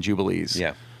was playing Jubilees.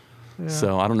 Yeah.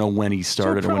 So I don't know when he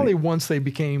started. So or when probably once they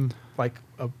became like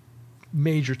a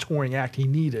major touring act, he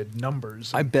needed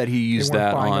numbers. I bet he used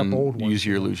weren't that buying up on old ones, Use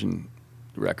Your you know. Illusion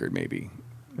record, maybe.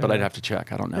 But Yeah. I'd have to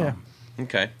check. I don't know. Yeah.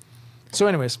 Okay. So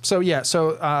anyways,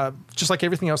 just like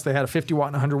everything else, they had a 50 watt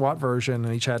and 100 watt version,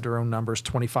 and each had their own numbers,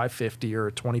 2550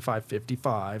 or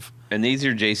 2555. And these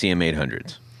are JCM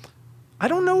 800s. I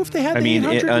don't know if they had I the mean,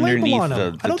 800 underneath label on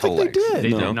them. the I don't think they Tolex. did. They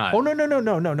No. did not. Oh,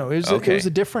 no. It was, Okay. it was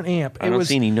a different amp. I don't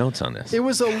see any notes on this. It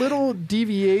was a little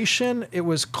deviation. It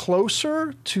was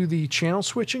closer to the channel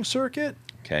switching circuit.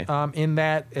 Okay. In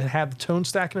that it had the tone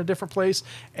stack in a different place.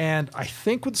 And I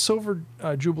think with Silver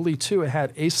Jubilee too, it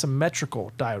had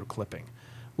asymmetrical diode clipping,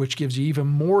 which gives you even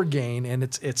more gain, and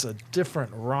it's a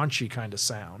different raunchy kind of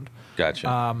sound. Gotcha.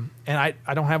 And I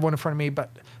don't have one in front of me,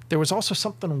 but there was also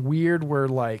something weird where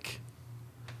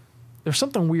there's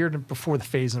something weird before the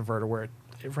phase inverter where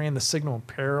it ran the signal in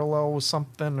parallel with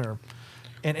something,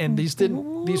 and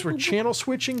these were channel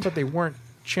switching, but they weren't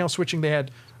channel switching. They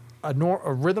had a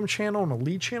rhythm channel and a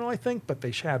lead channel, I think, but they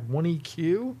had one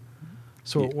EQ,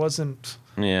 so it wasn't.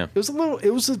 yeah.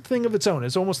 It was a thing of its own.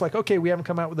 It's almost like, okay, we haven't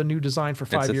come out with a new design for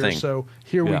 5 a years, thing. so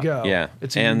here we Yeah. go. Yeah.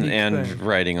 It's a and unique thing.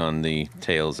 writing on the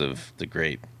tales of the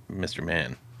great Mr.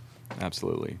 Mann.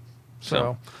 Absolutely.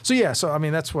 So I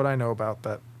mean, that's what I know about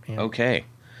that. amp. Okay.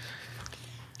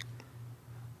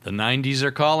 The 90s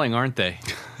are calling, aren't they?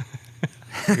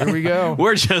 Here we go.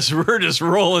 We're just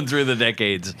rolling through the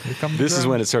decades. Here comes This the is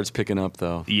drum. when it starts picking up,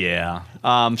 though. Yeah.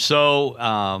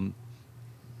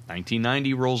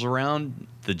 1990 rolls around.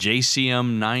 The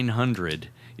JCM 900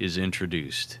 is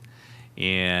introduced,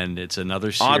 and it's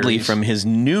another series. Oddly, from his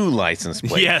new license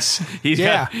plate. Yes, he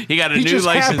got a he new just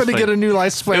license happened to plate. get a new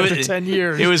license plate It after was- 10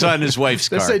 years. It was on his wife's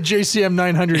That car. said JCM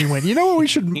 900. He went, you know what we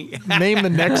should name the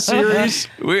next series?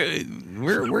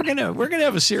 We're gonna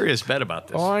have a serious bet about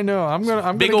this. Oh, I know. I'm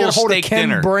gonna Big get a old hold of steak Ken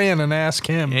dinner. Brand and ask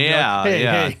him. Yeah, Like, hey,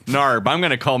 yeah. hey, Narb. I'm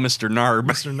gonna call Mr. Narb.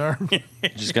 Mr. Narb.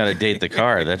 Just got to date the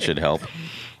car. That should help.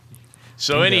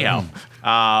 So anyhow,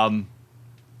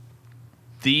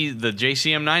 the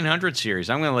JCM 900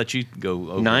 series. I'm going to let you go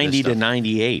over 90 this to stuff.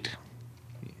 98.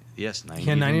 Yes, 90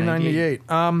 Yeah, to 1998.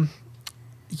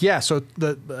 Yeah, so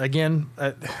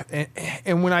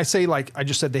and when I say, like I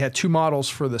just said, they had 2 models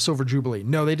for the Silver Jubilee.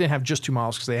 No, they didn't have just 2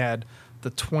 models because they had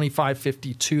the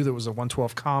 2552 that was a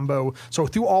 112 combo. So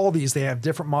through all of these, they have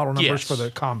different model numbers Yes. for the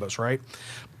combos, right?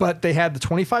 But they had the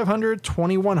 2500,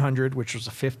 2100, which was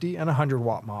a 50 and 100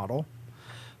 watt model.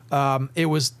 It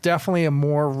was definitely a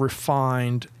more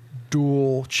refined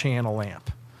dual channel amp,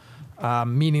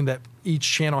 meaning that each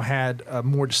channel had a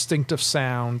more distinctive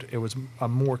sound. It was a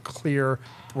more clear.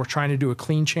 We're trying to do a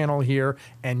clean channel here,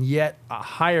 and yet a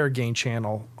higher gain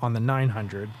channel on the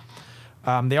 900.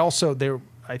 I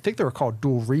think they were called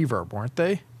dual reverb, weren't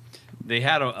they? They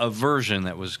had a version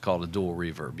that was called a dual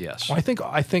reverb. Yes. Well, I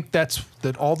think that's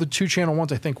that. All the 2-channel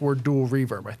ones, I think, were dual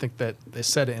reverb. I think that they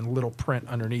said it in little print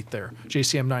underneath there.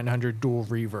 JCM 900 dual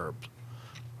reverb.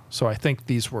 So I think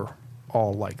these were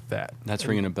all like that. That's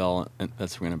ringing a bell. But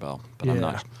Yeah. I'm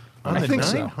not. On I the think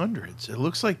so. 900s, it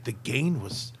looks like the gain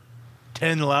was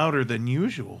 10 louder than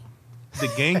usual. The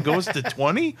gain goes to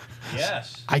 20,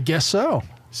 Yes. I guess so.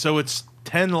 so it's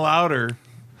 10 louder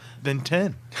than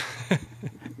 10.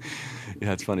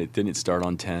 Yeah, it's funny. Didn't it start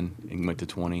on 10 and went to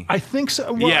 20? I think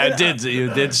so. Well, Yeah, it did.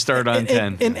 It did start on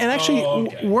 10. And actually,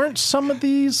 weren't some of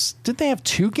these? Did they have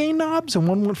 2 gain knobs, and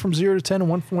one went from 0 to 10, and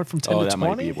one went from 10 to that 20?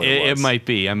 might be what It was. might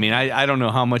be. I mean, I don't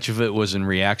know how much of it was in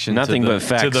reaction Nothing to the, but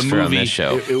facts to the from movie. this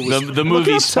show. It was, The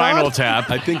movie up, Spinal Todd. Tap.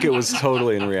 I think it was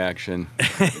totally in reaction.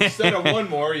 Instead of 1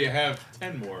 more, you have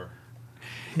 10 more.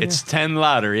 It's 10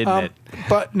 louder, isn't it?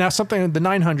 But now something the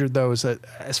 900 though is that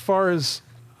as far as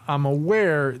I'm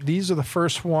aware, these are the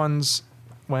first ones.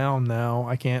 Well, no,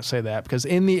 I can't say that because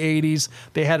in the 80s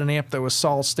they had an amp that was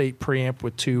solid state preamp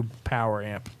with tube power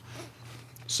amp.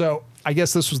 So I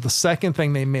guess this was the second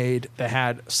thing they made that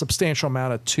had a substantial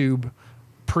amount of tube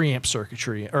preamp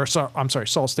circuitry,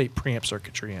 solid state preamp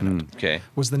circuitry in it. Okay.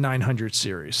 Was the 900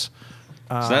 series.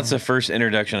 So that's the first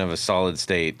introduction of a solid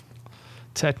state.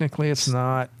 Technically, it's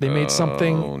not. They made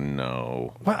something. Oh,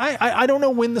 no. Well, I don't know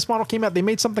when this model came out. They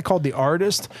made something called the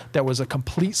Artist that was a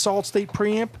complete solid state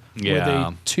preamp with Yeah.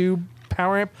 a tube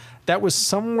power amp. That was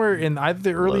somewhere in either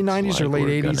the early Looks 90s or like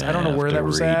late we're 80s. gonna I don't know have where to that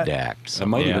was at. redact It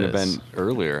might some even of have this. been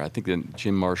earlier. I think that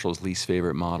Jim Marshall's least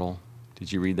favorite model.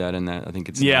 Did you read that in that? I think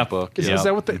it's in Yeah. that book. Is, Yeah. is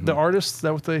that what the Artist? Is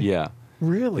that what they? Yeah.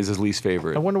 Really? Is his least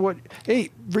favorite. I wonder what. Hey,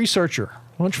 researcher,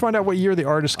 why don't you find out what year the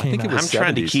Artist came think it out? was I'm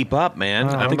trying to 70s. keep up, man.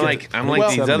 I'm think like it- I'm well,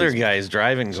 like these 70s. other guys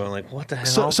driving, going like, what the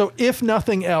hell? So if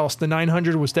nothing else, the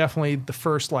 900 was definitely the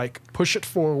first like push it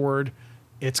forward.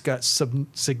 It's got some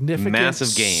significant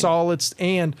Massive gain. solids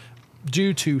and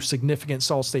due to significant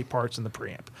solid state parts in the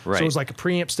preamp. So Right. it was like a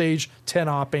preamp stage, 10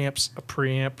 op amps, a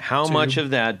preamp. How tube. much of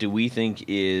that do we think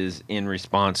is in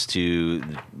response to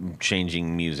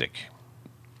changing music?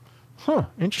 Huh,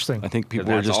 interesting. I think people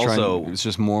But were that's just also- trying. It's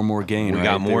just more and more gain. We right?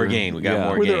 got They more were- gain. We got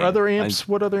more Were there gain. other amps?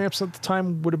 What other amps at the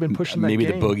time would have been pushing that Maybe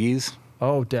gain? the boogies.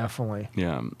 Oh, definitely.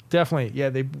 Yeah. Definitely. Yeah,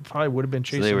 they probably would have been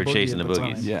chasing they were boogie chasing at the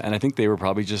time. boogies. Yeah, and I think they were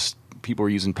probably just people were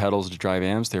using pedals to drive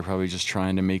amps. They were probably just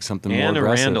trying to make something And the more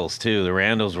aggressive. Randalls too. The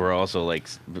Randalls were also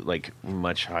like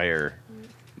much higher.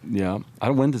 Yeah.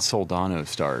 When did Soldano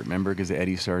start? Remember, because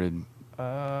Eddie started.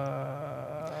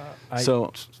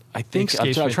 So I think I'm escapes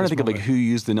me trying at to this think of like moment. who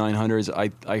used the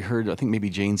 900s. I heard I think maybe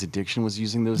Jane's Addiction was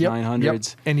using those Yep, 900s. Yep.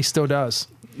 And he still does.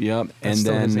 Yep. And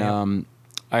still his then amp.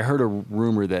 I heard a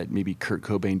rumor that maybe Kurt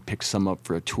Cobain picked some up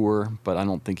for a tour, but I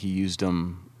don't think he used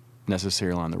them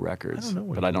necessarily on the records. I don't know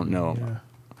what but he I don't did, know. yeah.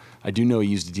 I do know he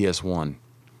used a DS1,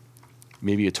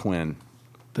 maybe a twin.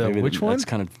 Maybe Which one? That's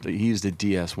kind of he used a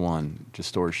DS1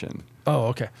 distortion. Oh,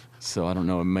 okay. So I don't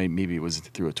know. Maybe it was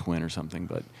through a twin or something.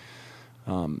 But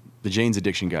the Jane's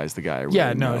Addiction guy is the guy. I really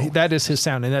Yeah, no, know. that is his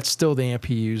sound, and that's still the amp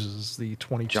he uses, the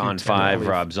 22. John 5,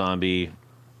 Rob Zombie,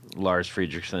 Lars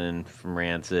Friedrichsen from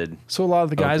Rancid. So a lot of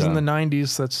the guys in Okay. the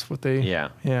 90s, that's what they... Yeah.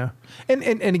 Yeah. And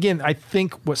again, I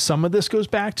think what some of this goes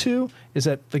back to is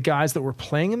that the guys that were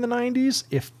playing in the 90s,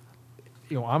 if,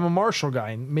 I'm a Marshall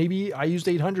guy, and maybe I used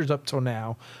 800s up till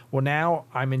now. Well, now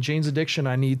I'm in Jane's Addiction.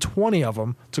 I need 20 of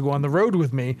them to go on the road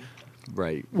with me.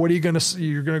 Right. What are you going to...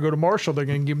 You're going to go to Marshall. They're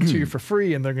going to give them to you for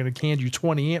free, and they're going to hand you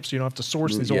 20 amps so you don't have to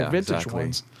source these Yeah, old vintage exactly.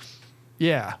 ones.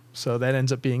 Yeah. So that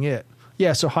ends up being it.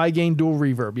 Yeah, so high gain dual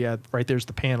reverb. Yeah, right there's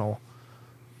the panel.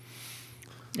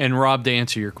 And Rob, to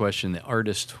answer your question, the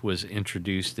Artist was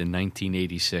introduced in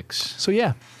 1986. So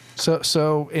yeah.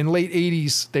 So in late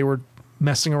 80s, they were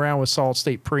messing around with solid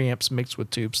state preamps mixed with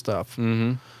tube stuff.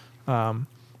 Mm-hmm.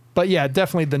 But yeah,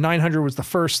 definitely the 900 was the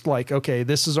first, like, okay,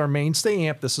 this is our mainstay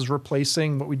amp. This is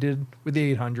replacing what we did with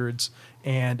the 800s,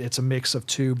 and it's a mix of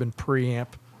tube and preamp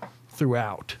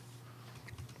throughout.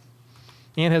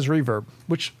 And has reverb,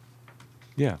 which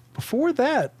Yeah. before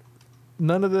that,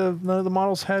 none of the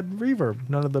models had reverb.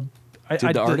 None of the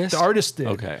Did the Artist? The Artist did.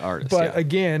 Okay, Artist, But yeah.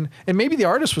 again, and maybe the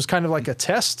Artist was kind of like a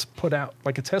test put out,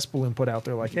 like a test balloon put out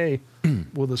there, like, hey,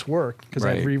 will this work? Because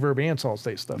I had Right. reverb and solid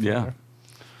state stuff. in Yeah. there.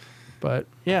 But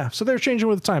yeah, so they're changing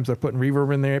with the times. They're putting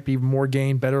reverb in there, even more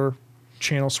gain, better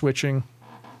channel switching.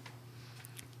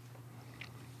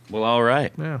 Well, all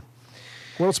right. Yeah.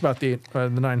 What else about the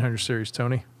 900 series,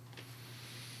 Tony?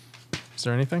 Is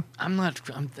there anything?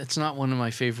 That's not one of my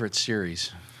favorite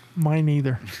series. Mine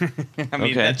either. I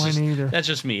mean, Okay. Mine either. that's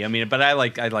just me. I mean, but I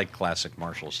like classic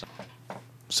Marshall stuff.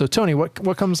 So Tony, what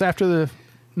comes after the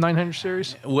 900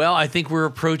 series? Well, I think we're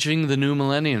approaching the new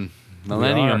millennium,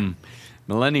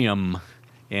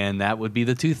 and that would be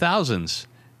the 2000s.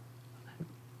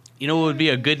 You know what would be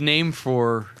a good name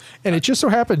for? And it just so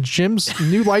happened Jim's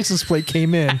new license plate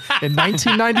came in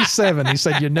 1997. He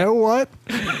said, "You know what?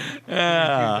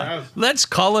 Let's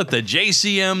call it the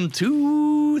JCM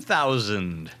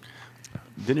 2000.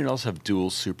 Didn't it also have dual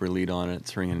super lead on it?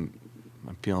 It's ringing.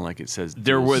 I'm feeling like it says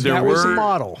There dual were- super- there that was a were-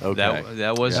 model. Okay.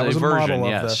 That was That a was a version, model of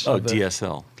yes. the- Oh, of the-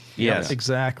 DSL. Yes.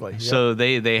 Exactly. So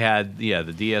they had the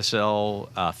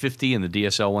DSL 50 and the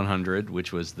DSL 100,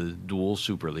 which was the dual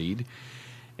super lead.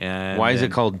 And Why is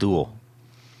it called dual?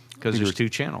 Because there's two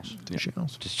channels. Two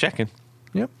channels. Just checking.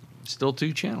 Yep. Still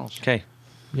two channels. Okay.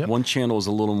 Yep. One channel was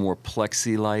a little more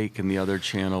plexi-like, and the other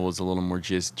channel was a little more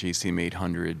just JCM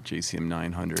 800, JCM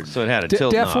 900. So it had a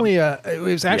tilt Definitely, knob. it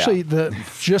was actually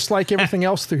just like everything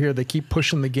else through here. They keep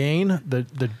pushing the gain.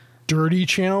 The dirty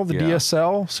channel, the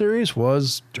DSL series,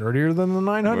 was dirtier than the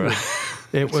 900.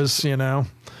 It was,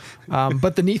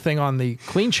 but the neat thing on the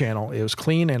clean channel, it was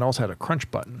clean and also had a crunch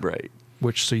button, Right.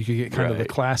 which so you could get kind of the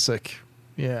classic,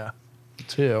 too.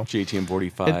 JTM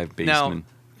 45, Now, Baseman.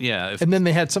 And then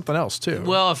they had something else too.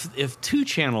 Well, if two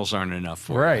channels aren't enough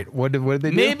for right. you, What did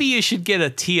they do? maybe you should get a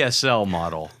TSL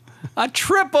model, a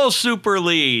triple super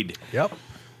lead. Yep.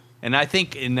 And I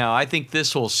think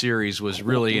this whole series was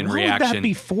really in What reaction. would that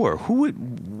be for? Who would?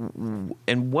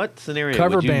 In what scenario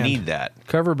Cover would you band. need that?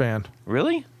 Cover band.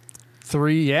 Really?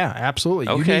 3, yeah, absolutely.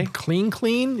 Okay. You need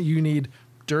clean. You need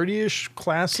dirty-ish,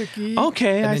 classic-y.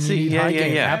 Okay, and I then you see. need Yeah, high yeah,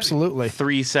 gain. yeah. Absolutely.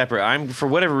 3 separate. For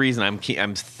whatever reason, I'm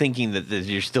thinking that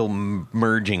you're still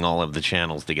merging all of the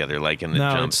channels together, like in the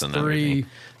No, jumps it's and 3. everything.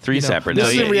 3 separate. This No,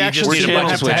 is yeah, in you reaction just to need you to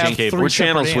have to switching. have 3 We're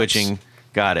channel separate amps. switching.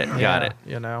 Got it. Got it.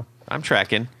 I'm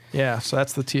tracking. Yeah, so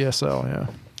that's the TSL, yeah.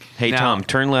 Hey Now- Tom,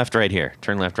 turn left right here.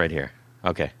 Turn left right here.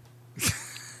 Okay.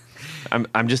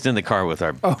 I'm just in the car with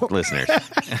our listeners.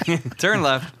 Turn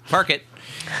left, park it.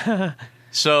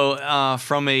 So,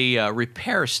 from a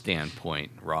repair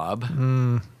standpoint, Rob,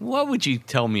 what would you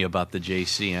tell me about the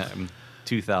JCM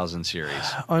 2000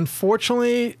 series?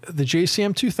 Unfortunately, the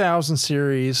JCM 2000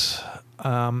 series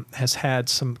has had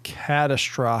some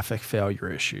catastrophic failure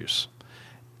issues.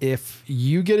 If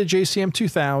you get a JCM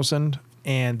 2000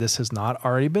 and this has not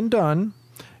already been done,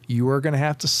 you are going to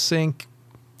have to sink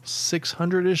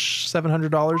 $600-ish,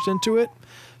 $700 into it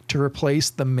to replace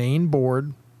the main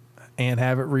board and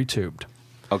have it retubed.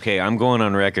 Okay, I'm going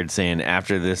on record saying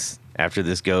after this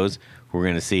goes, we're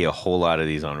going to see a whole lot of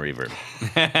these on Reverb.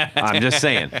 I'm just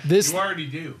saying. This You already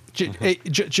do.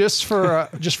 just for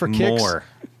kicks, More.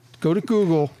 go to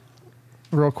Google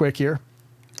real quick here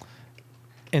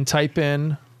and type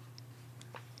in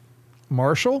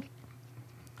Marshall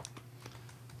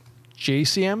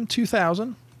JCM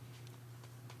 2000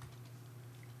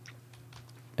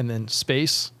 and then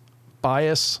space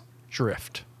bias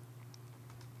drift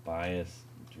Bias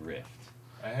drift.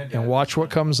 I had and watch what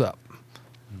comes up.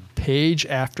 Page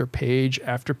after page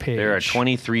after page. There are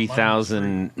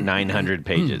 23,900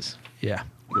 pages. Yeah.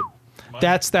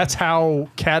 That's how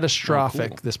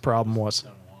catastrophic this problem was.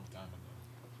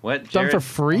 What? Done Jared? for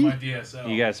free? my DSL.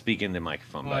 You got to speak in the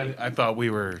microphone, Well, buddy. I thought we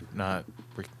were not.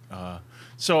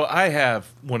 So I have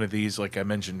one of these, like I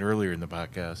mentioned earlier in the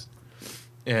podcast,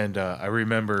 and I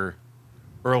remember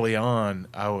early on,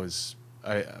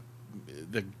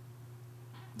 the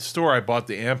store I bought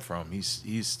the amp from.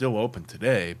 He's still open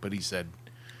today, but he said,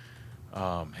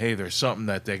 "Hey, there's something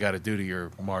that they got to do to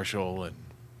your Marshall and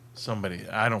somebody.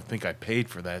 I don't think I paid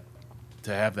for that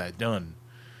to have that done.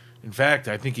 In fact,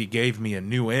 I think he gave me a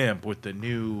new amp with the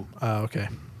new Okay.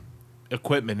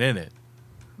 equipment in it.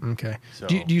 Okay. So-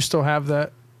 Do you still have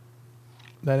that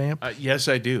amp? Yes,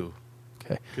 I do,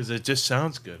 Okay. because it just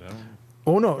sounds good. I don't know.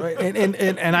 Oh no,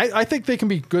 and I think they can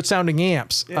be good sounding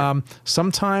amps. Yeah.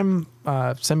 Sometime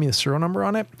send me the serial number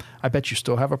on it. I bet you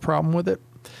still have a problem with it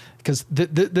because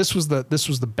this was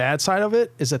the bad side of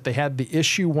it is that they had the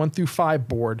issue 1 through 5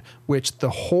 board, which the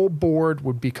whole board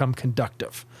would become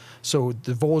conductive. So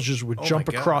the voltages would Oh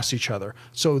jump my across gosh. each other.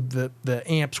 So the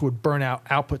amps would burn out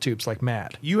output tubes like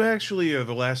mad. You actually are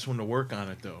the last one to work on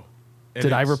it, though. And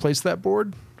Did I it's- replace that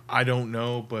board? I don't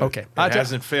know, but Okay. it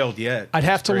hasn't failed yet. I'd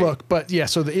have It's to great. look, but yeah.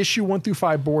 So the issue 1 through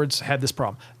 5 boards had this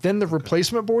problem. Then the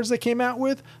replacement boards they came out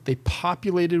with, they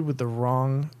populated with the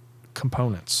wrong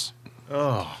components.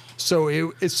 Oh, So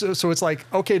it's like,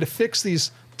 okay, to fix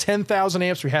these 10,000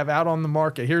 amps we have out on the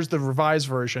market, here's the revised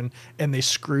version, and they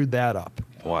screwed that up.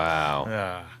 Wow.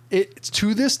 yeah. It's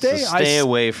to this So day. stay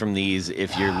away from these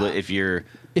if you're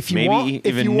If you maybe want- if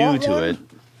even you new want to one, it.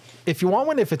 If you want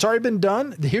one, if it's already been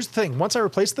done, here's the thing: once I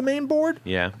replace the main board,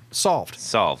 Yeah. solved.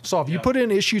 Solved. You put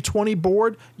in issue 20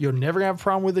 board, you'll never have a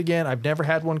problem with it again. I've never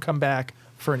had one come back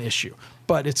for an issue,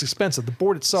 but it's expensive. The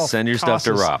board itself Send your stuff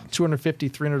to costs us Rob.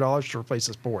 $250, $300 to replace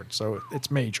this board, so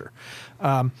it's major.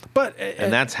 But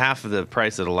And that's half of the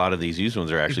price that a lot of these used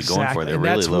ones are actually going for. They're and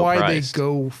really that's low why priced. they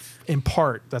go in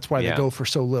part. That's why Yeah. they go for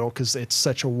so little because it's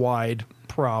such a wide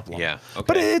problem. Yeah, okay.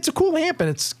 But it's a cool amp and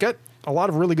it's got a lot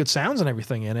of really good sounds and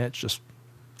everything in it. It's just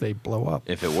they blow up.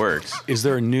 If it works. Is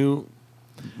there a new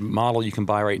model you can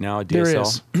buy right now, a There DSL?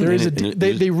 is. There is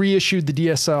they reissued the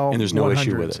DSL. And there's no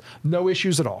issue with 100s. it? No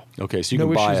issues at all. Okay, so you No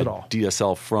can buy issues a at all.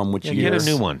 DSL from which Yeah, year? get a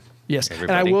new one. Yes, and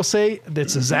Everybody. I will say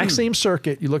that's the exact same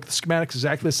circuit. You look at the schematics,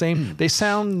 exactly the same. They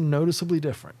sound noticeably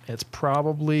different. It's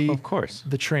probably Of course.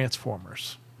 the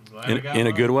transformers In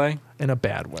a good way? in a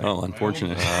bad way. Oh,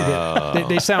 unfortunate.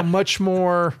 They sound much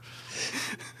more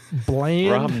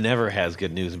bland. Rob never has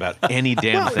good news about any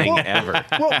damn thing ever.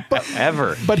 Well,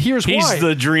 Ever. but here's He's why.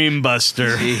 the dream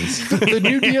buster. The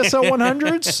new DSL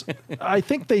 100s, I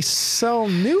think they sell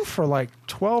new for like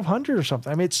 $1,200 or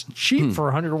something. I mean, it's cheap for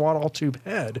a 100-watt all-tube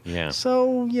head. Yeah.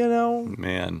 So,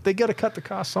 Man, they got to cut the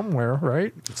cost somewhere,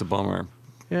 right? it's a bummer.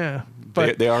 Yeah. They,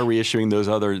 But they are reissuing those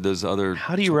other.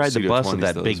 How do you ride the Pseudo bus with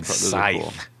 20s. that big Those are cool.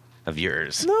 scythe of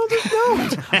yours? no,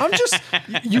 I'm just,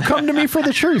 you come to me for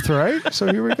the truth, right?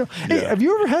 So here we go. Hey, have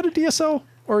you ever had a DSL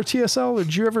or a TSL? Or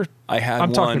did you ever? I had I'm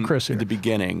one talking to Chris here. at the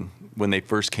beginning when they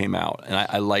first came out, and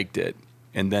I liked it.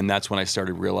 And then that's when I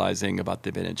started realizing about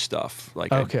the vintage stuff.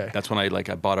 Like, Okay. that's when I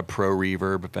bought a Pro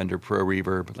Reverb, a Fender Pro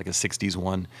Reverb, like a '60s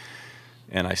one,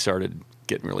 and I started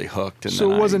getting really hooked. And So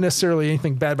then it wasn't necessarily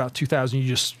anything bad about 2000. You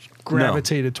just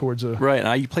gravitated towards a. right. And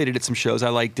I played it at some shows. I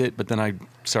liked it, but then I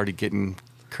started getting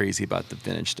crazy about the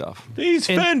vintage stuff. These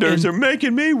And- fenders and- are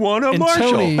making me want a And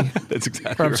Marshall. Tony, That's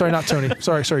exactly. or I'm right. sorry, not Tony.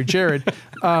 Sorry, Jared.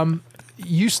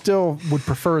 You still would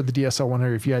prefer the DSL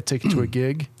 100 if you had to take it to a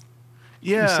gig.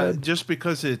 Yeah, said? just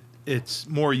because it's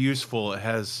more useful. It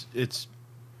has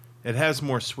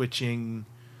more switching.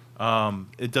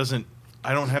 It doesn't.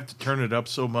 I don't have to turn it up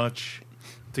so much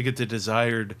to get the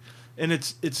desired. And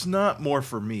it's not more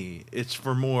for me. It's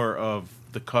for more of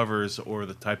the covers or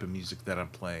the type of music that I'm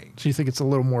playing. So you think it's a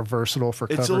little more versatile for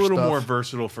cover It's a little stuff? more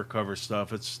versatile for cover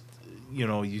stuff. It's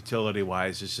utility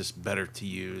wise, it's just better to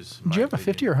use. in Do you my have a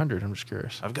 50 opinion. or 100? I'm just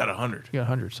curious. I've got 100. You got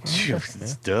 100. So, yeah.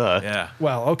 Duh. Yeah.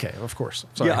 Well, okay, of course.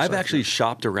 Sorry, yeah, I've sorry. actually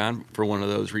shopped around for one of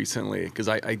those recently because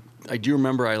I do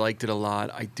remember I liked it a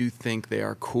lot. I do think they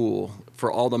are cool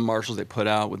for all the Marshalls they put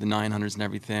out with the 900s and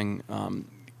everything.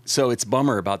 So it's a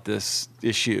bummer about this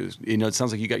issue. It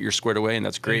sounds like you got yours squared away, and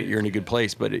that's great. You're in a good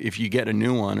place. But if you get a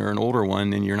new one or an older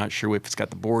one, and you're not sure if it's got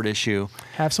the board issue,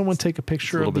 Have someone take a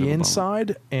picture little of bit the of a bummer.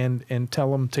 inside and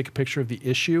tell them take a picture of the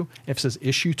issue. If it says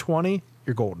issue 20,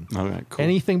 you're golden. all right, cool.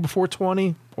 Anything before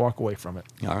 20, walk away from it.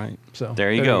 All right. So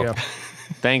There you go.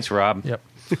 Thanks, Rob. Yep.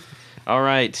 All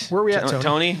right. Where are we at,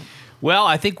 Tony? Well,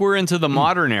 I think we're into the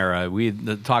modern era. We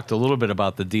had talked a little bit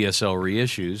about the DSL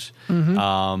reissues,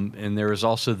 and there was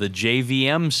also the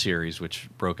JVM series, which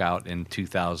broke out in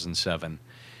 2007.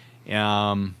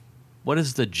 What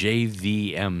does the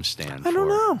JVM stand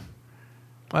for?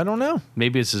 I don't know.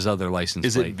 Maybe it's his other license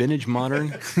Is it plate. vintage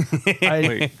modern?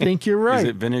 I think you're right. Is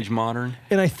it vintage modern?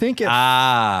 And I think it.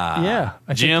 Ah,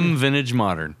 I think Jim Vintage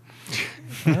Modern.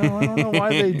 I don't know why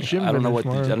they Jim. I don't know what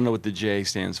Vintage Modern. I don't know what the J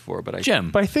stands for, but I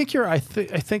Jim. But I think you're. I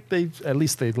think they at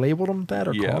least they labeled them that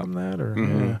or Yeah. called them that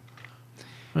or.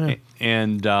 Yeah.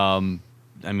 And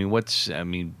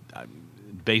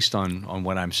based on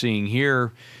what I'm seeing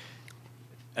here,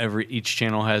 each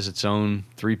channel has its own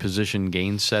 3-position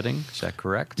gain setting. Is that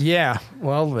correct? Yeah,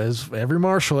 well, as every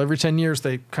Marshall, every 10 years,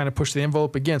 they kind of push the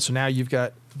envelope again. So now you've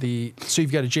got a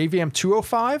JVM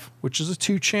 205, which is a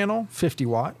 2-channel,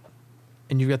 50-watt.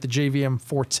 And you've got the JVM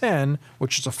 410,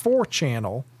 which is a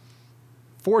 4-channel,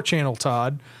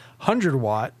 Todd,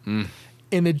 100-watt.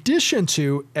 In addition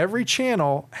to, every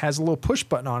channel has a little push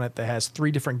button on it that has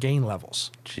 3 different gain levels.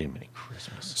 Jiminy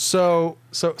Christmas. So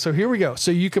here we go.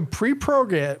 So you can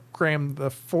pre-program the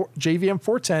JVM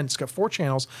 410. It's got 4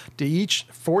 channels. To each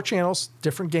 4 channels,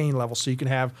 different gain levels. So you can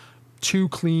have 2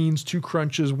 cleans, 2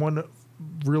 crunches, 1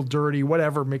 real dirty,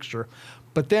 whatever mixture.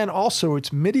 But then also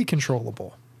it's MIDI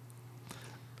controllable.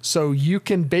 So you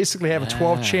can basically have a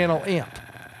 12-channel amp.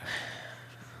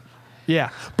 Yeah,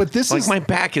 but this Like is my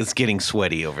back is getting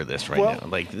sweaty over this right Well, now.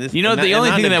 Like this, You know, and the only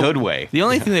not thing in a that good way. The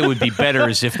only thing that would be better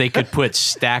is if they could put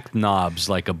stacked knobs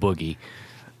like a boogie.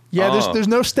 there's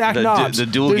no stack knobs. The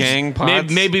dual There's- gang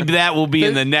pods. Maybe that will be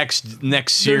in There- the next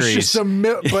There's series. just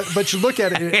but you look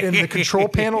at it, and the control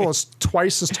panel is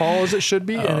twice as tall as it should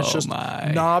be, and it's just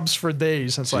my. knobs for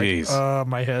days. It's Jeez. like,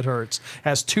 my head hurts.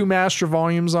 Has 2 master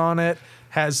volumes on it.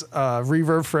 Has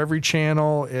reverb for every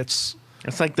channel. It's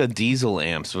It's like the diesel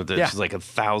amps with Yeah. just like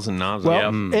 1,000 knobs. well,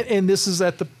 on and this is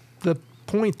at the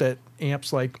point that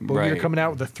amps like Boogie are Right. coming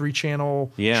out with a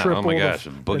 3-channel Yeah, oh triple. my gosh, the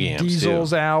Boogie amps, Diesel's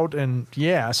too. out, and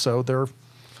so they're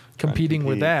competing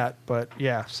with compete. that. But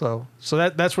so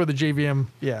that's where the JVM,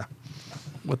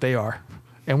 what they are.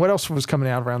 And what else was coming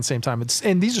out around the same time?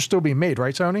 And these are still being made,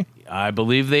 right, Tony? I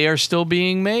believe they are still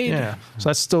being made. Yeah. So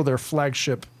that's still their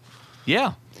flagship.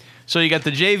 Yeah. So you got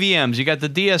the JVMs, you got the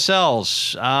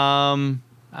DSLs.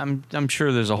 I'm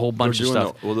sure there's a whole bunch of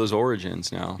stuff. Those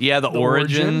Origins now. Yeah, the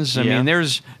Origins. I Yeah. mean,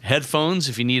 there's headphones.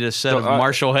 If you need a set of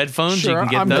Marshall headphones, Sure, you can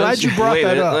get I'm those. glad you brought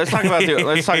that up. Let's talk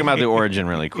about the Origin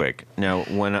really quick. Now,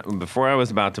 before I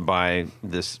was about to buy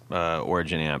this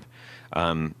Origin amp,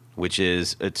 which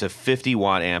it's a 50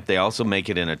 watt amp. They also make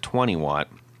it in a 20 watt.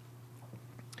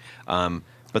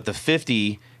 But the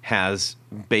 50 has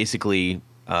basically.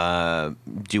 Do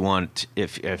you want,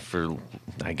 if for,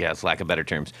 I guess, lack of better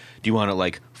terms, do you want it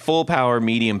like full power,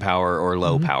 medium power, or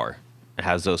low power? It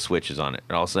has those switches on it.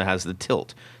 It also has the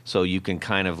tilt, so you can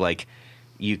kind of like,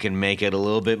 you can make it a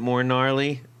little bit more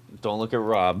gnarly. Don't look at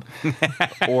Rob.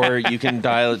 Or you can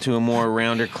dial it to a more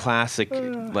rounder, classic,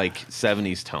 like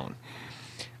 70s tone.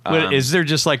 But is there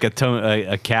just like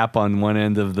a cap on one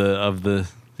end of the?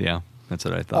 Yeah, that's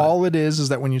what I thought. All it is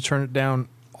that when you turn it down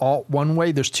all one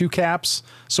way, there's two caps.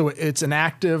 So it's an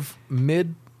active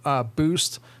mid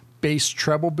boost, bass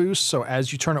treble boost. So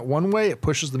as you turn it one way, it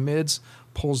pushes the mids,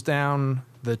 pulls down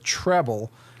the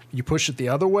treble. You push it the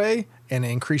other way, and it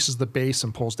increases the bass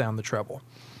and pulls down the treble.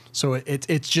 So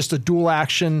it's just a dual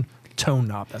action tone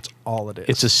knob. That's all it is.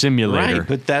 It's a simulator.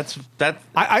 Right, but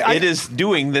it is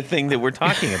doing the thing that we're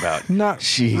talking about. Not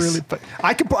Jeez. really, but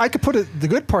I could put it. The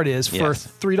good part is for Yes.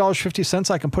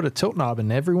 $3.50, I can put a tilt knob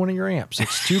in every one of your amps.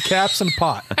 It's two caps and a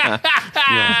pot.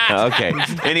 Okay.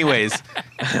 Anyways,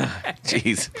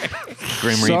 jeez,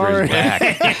 Grim Sorry.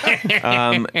 Reaper's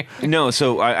back. No,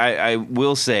 so I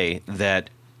will say that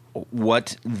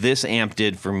what this amp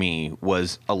did for me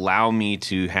was allow me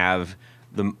to have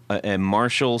a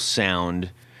Marshall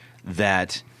sound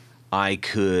that I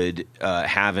could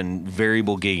have in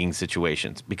variable gigging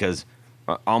situations, because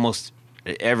almost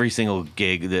every single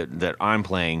gig that I'm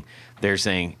playing, they're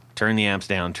saying, turn the amps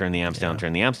down, turn the amps down,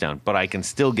 turn the amps down. But I can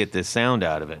still get this sound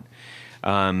out of it.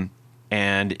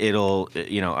 And it'll,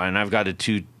 and I've got a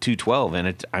 212, and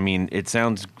it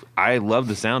sounds, I love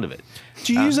the sound of it.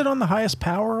 Do you use it on the highest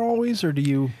power always, or do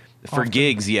you? For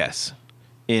gigs, yes.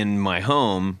 In my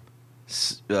home,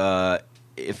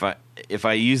 if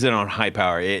I use it on high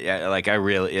power,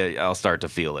 I'll start to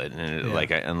feel it, and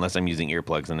unless I'm using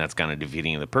earplugs, and that's kind of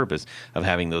defeating the purpose of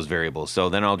having those variables. So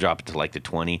then I'll drop it to like the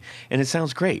 20, and it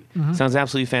sounds great. It sounds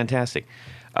absolutely fantastic.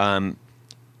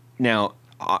 Now,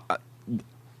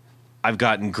 I've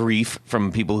gotten grief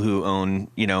from people who own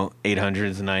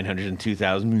 800s and 900s and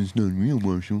 2000s. It's not real,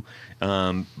 Marshall.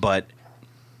 But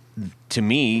to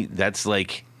me, that's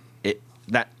like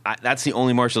that's the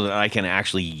only Marshall that I can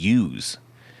actually use.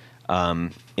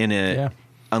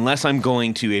 Unless I'm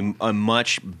going to a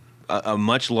much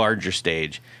larger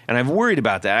stage, and I've worried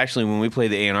about that. Actually, when we played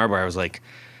the A&R bar, I was like,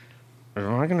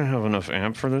 "Am I going to have enough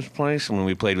amp for this place?" And when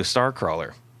we played with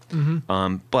Starcrawler,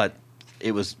 but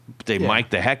they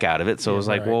mic'd the heck out of it, so it was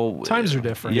like, well, times are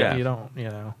different. Yeah. You don't,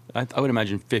 I would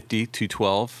imagine 50,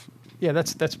 212. Yeah,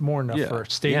 that's more enough for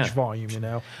stage Yeah. volume,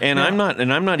 And I'm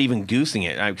not even goosing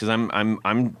it, because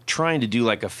I'm trying to do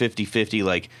like a 50-50,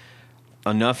 like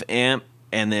enough amp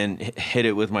and then hit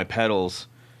it with my pedals,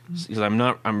 because I'm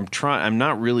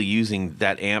not really using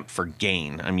that amp for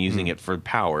gain. I'm using it for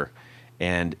power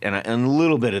and a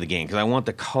little bit of the gain, because I want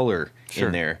the color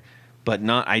in there, but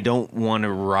not. I don't want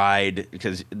to ride,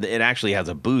 because it actually has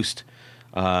a boost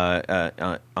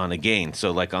on a gain.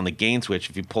 So like on the gain switch,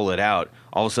 if you pull it out,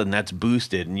 all of a sudden that's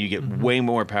boosted, and you get way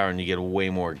more power and you get way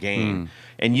more gain.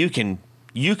 And you can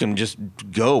just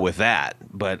go with that,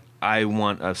 but I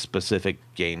want a specific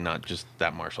gain, not just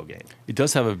that Marshall gain. It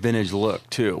does have a vintage look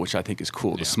too, which I think is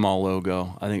cool. The small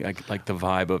logo, I think I like the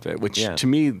vibe of it. Which to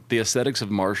me, the aesthetics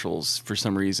of Marshalls, for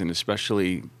some reason,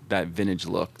 especially that vintage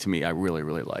look, to me, I really,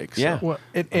 really like. So. Yeah. Well,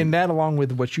 and that along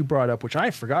with what you brought up, which I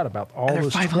forgot about, all They're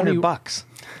those $500.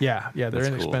 Yeah, they're That's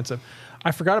cool. inexpensive.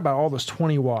 I forgot about all those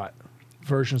 20-watt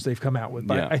versions they've come out with.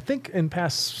 But Yeah. I think in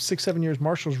past 6-7 years,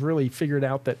 Marshall's really figured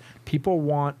out that people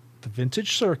want the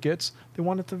vintage circuits. They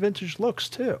want it the vintage looks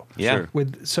too. Yeah. Sure.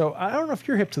 So I don't know if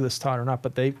you're hip to this, Todd, or not,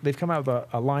 but they've come out with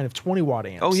a line of 20-watt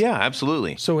amps. Oh yeah,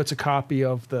 absolutely. So it's a copy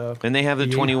of the. And they have the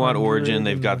 20-watt 800 Origin.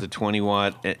 They've and got the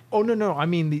 20-watt. Oh no! I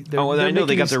mean the. I know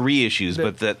they got the re. reissues,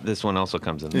 but this one also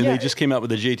comes in. And Yeah. they just came out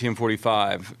with the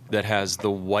JTM45 that has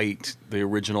the white, the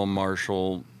original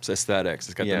Marshall aesthetics.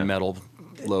 It's got the metal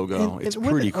logo. It's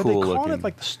pretty cool Are they calling looking. it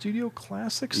like the Studio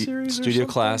Classic series? or Studio something?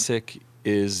 Classic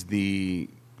is the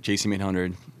JCM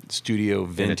 800. Studio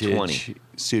Vintage. 20.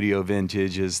 Studio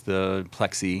Vintage is the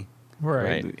Plexi. Right.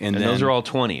 Right. And And those then- are all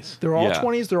 20s. They're all Yeah.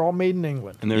 20s. They're all made in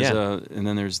England. And there's Yeah. and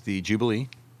then there's the Jubilee.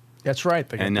 That's right.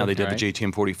 got And now they the- did the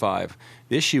JTM 45.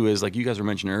 The issue is, like you guys were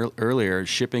mentioning earlier,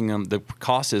 shipping them. The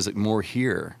cost is more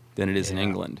here than it is in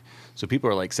England. So people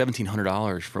are like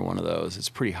 $1,700 for one of those. It's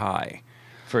pretty high.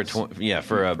 For a 20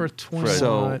 for a 20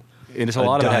 So, watt. and it's a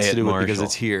lot of it has to diet do with because Marshall.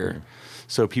 it's here.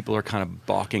 So people are kind of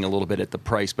balking a little bit at the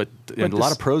price, but and a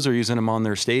lot of pros are using them on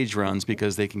their stage runs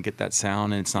because they can get that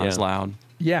sound and it's not as loud.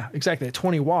 Yeah, exactly. At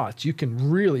 20 watts, you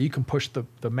can push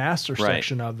the master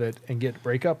section of it and get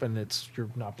breakup, and you're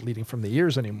not bleeding from the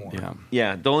ears anymore. Yeah.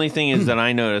 Yeah, the only thing is that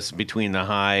I noticed between the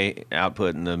high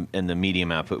output and the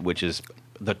medium output, which is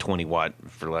the 20 watt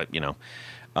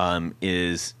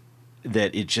is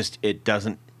that it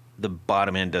doesn't, the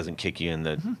bottom end doesn't kick you in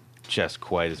the chest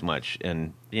quite as much,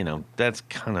 and that's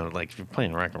kind of like if you're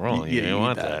playing rock and roll, you don't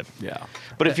want that. Yeah.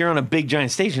 But if you're on a big giant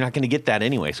stage, you're not going to get that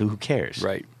anyway. So who cares?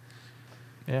 Right.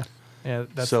 Yeah. Yeah.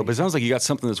 But it sounds like you got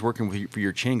something that's working for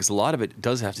your chain, because a lot of it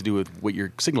does have to do with what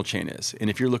your signal chain is. And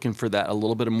if you're looking for that a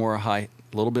little bit more high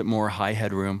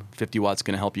headroom, 50 watts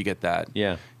going to help you get that.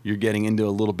 Yeah. You're getting into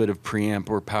a little bit of preamp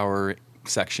or power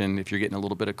section if you're getting a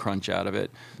little bit of crunch out of it.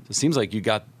 So it seems like you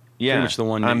got pretty much the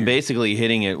one. I'm basically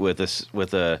hitting it with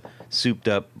a souped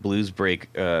up blues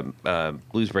breaker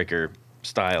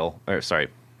style, or sorry,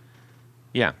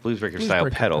 blues breaker style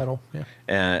pedal. Yeah.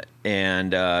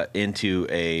 And into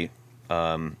a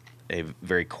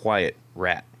very quiet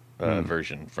Rat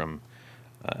version from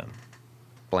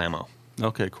Blammo.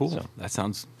 Okay, cool. So. That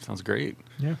sounds great.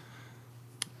 Yeah.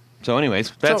 So,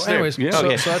 anyways, that's so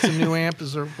okay. that's a new amp.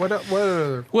 Is there what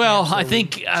other? Well, amps I are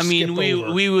think skip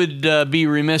over? we would be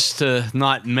remiss to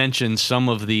not mention some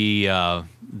of the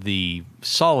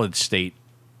solid state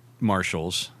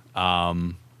Marshalls.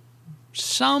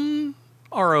 Some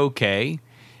are okay.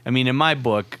 I mean, in my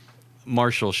book,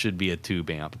 Marshall should be a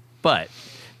tube amp, but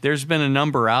there's been a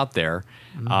number out there,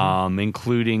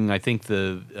 including I think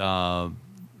we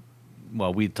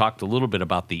talked a little bit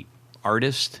about the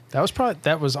Artist. That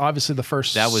was obviously the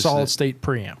first solid state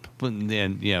preamp. With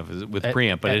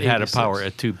preamp, but it had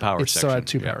a tube power It section. still had a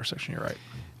tube power section. You're right.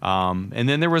 And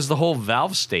then there was the whole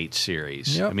Valve State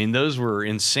series. Yep. I mean, those were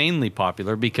insanely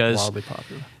popular because Wildly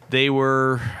popular. they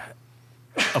were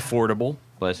affordable.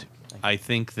 But I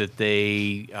think that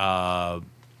they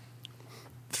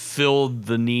filled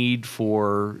the need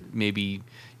for maybe,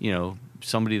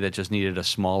 somebody that just needed a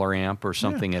smaller amp or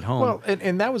something at home. Well,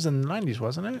 and that was in the 90s,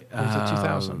 wasn't it? Or was it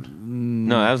 2000?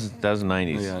 no, that was the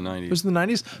 90s. Yeah, 90s. It was in the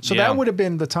 90s? So Yeah. that would have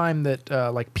been the time that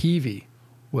like Peavey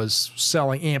was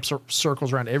selling amp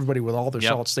circles around to everybody with all their Yep.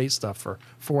 solid state stuff for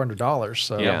 $400.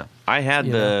 So Yeah, I had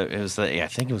I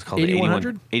think it was called the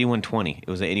 8100? 8120. It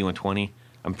was the 8120.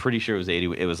 I'm pretty sure it was 80.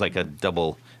 It was like a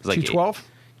double. It was like 212?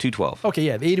 212. Okay,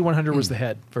 yeah, the 8100 was the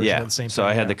head version Yeah. of the same So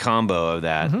thing. I had the combo of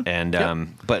that, and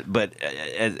but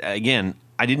again,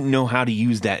 I didn't know how to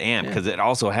use that amp because it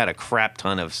also had a crap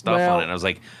ton of stuff Well, on it. And I was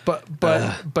like, But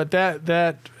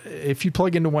that if you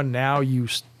plug into one now,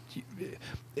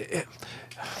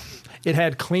 it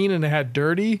had clean and it had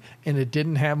dirty, and it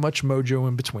didn't have much mojo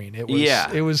in between.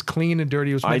 It was clean and dirty.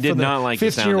 It was I meant did for the not like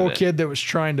the sound of 15-year-old it. kid that was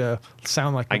trying to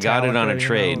sound like I got it on a Metallica,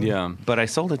 trade. Yeah. But I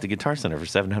sold it to Guitar Center for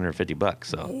 $750.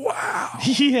 So wow.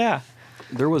 Yeah.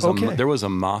 There was Okay. a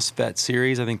MOSFET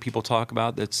series I think people talk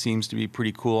about that seems to be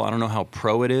pretty cool. I don't know how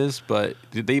pro it is, but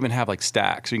they even have like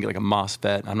stacks. So you can get like a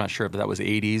MOSFET. I'm not sure if that was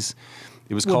 80s.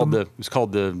 It was called the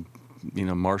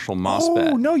Marshall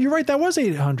MOSFET. Oh no, you're right. That was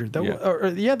 800.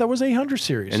 Yeah. That was 800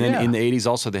 series. And then in the 80s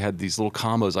also they had these little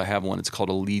combos. I have one. It's called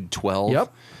a Lead 12.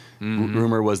 Yep.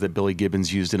 Rumor was that Billy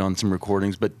Gibbons used it on some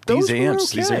recordings, but Those these were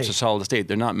amps okay. are solid state.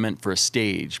 They're not meant for a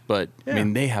stage, but I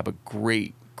mean they have a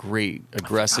great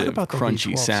aggressive, about the crunchy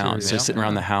Lead 12 sound. series. So sitting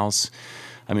around the house,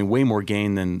 I mean, way more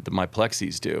gain than my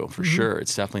Plexis do for Mm-hmm. sure.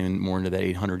 It's definitely more into that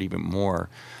 800, even more.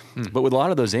 But with a lot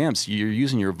of those amps, you're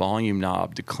using your volume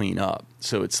knob to clean up.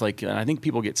 So it's like, and I think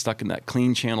people get stuck in that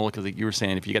clean channel because, like you were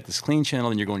saying, if you got this clean channel,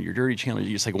 then you're going to your dirty channel.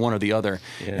 You're just like one or the other.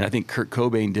 Yeah. And I think Kurt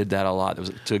Cobain did that a lot. It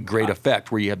was to a great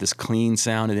effect, where you have this clean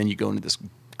sound and then you go into this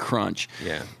crunch.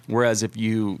 Yeah. Whereas if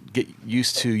you get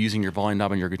used to using your volume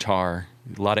knob on your guitar,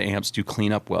 a lot of amps do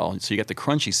clean up well. So you got the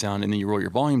crunchy sound, and then you roll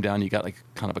your volume down, you got like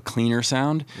kind of a cleaner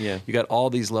sound. Yeah. You got all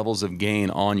these levels of gain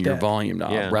on your volume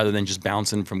knob, Yeah. rather than just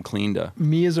bouncing from clean to.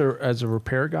 Me as a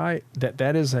repair guy,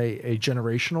 that is a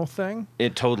generational thing.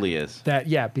 It totally is.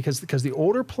 Because the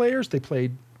older players, they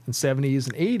played in 70s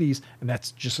and 80s, and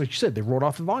that's just like you said, they rolled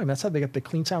off the volume. That's how they got the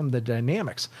clean sound and the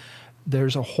dynamics.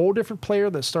 There's a whole different player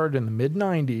that started in the mid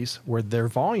 90s where their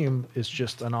volume is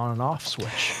just an on and off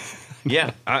switch.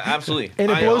 Yeah, absolutely.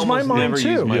 And it I blows my almost mind, never too.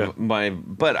 use Yeah.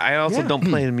 but I also Yeah. don't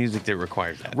play the music that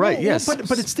requires that. Right. Well, yes.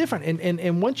 but it's different,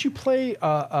 and once you play,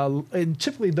 and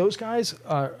typically those guys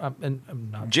are, and I'm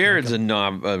not. Jared's a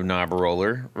knob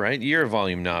roller, right? You're a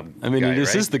volume knob. I mean, guy, this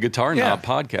right? is the Guitar Yeah. Knob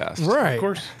podcast. right, Of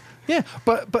course. Yeah,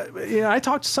 but you know, I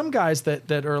talked to some guys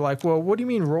that are like, well, what do you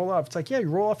mean roll off? It's like, yeah, you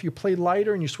roll off, you play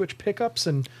lighter, and you switch pickups,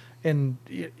 and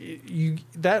you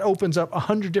that opens up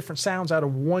 100 different sounds out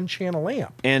of one channel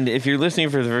amp. And if you're listening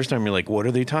for the first time, you're like, "What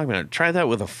are they talking about?" Try that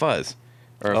with a fuzz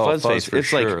or a Oh, fuzz fuzz face. for It's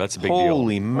sure. like That's a big deal.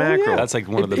 holy mackerel. That's like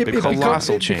one of the big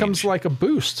colossal It becomes change. like a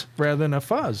boost rather than a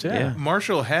fuzz. Yeah. Yeah.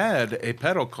 Marshall had a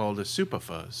pedal called a Super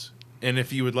Fuzz. And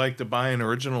if you would like to buy an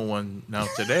original one now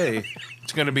today,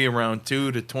 it's going to be around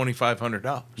 $200 to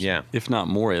 $2,500. Yeah. If not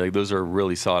more. Like those are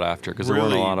really sought after because there weren't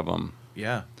a Really? lot of them.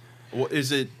 Yeah. Well,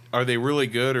 are they really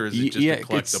good or is it just a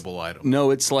collectible item? No,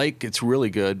 it's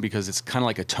really good because it's kind of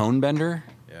like a tone bender.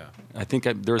 Yeah. I think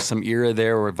there was some era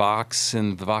there where Vox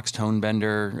and the Vox tone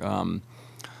bender,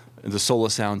 the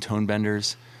Sola Sound tone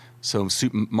benders. So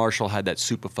Marshall had that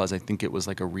Super Fuzz. I think it was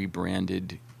like a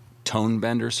rebranded tone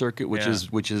bender circuit,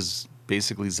 which is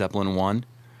basically Zeppelin 1.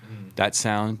 That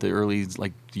sound, the early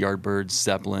like Yardbirds,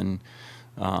 Zeppelin,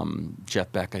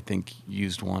 Jeff Beck, I think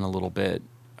used one a little bit.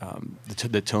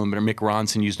 The tone bender. Mick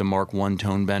Ronson used a Mark I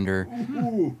tone bender.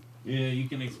 Yeah, you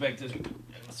can expect this.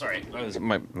 Sorry,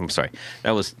 I'm sorry.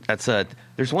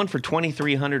 There's one for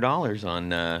 $2,300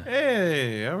 on.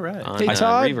 Hey, all right. on Hey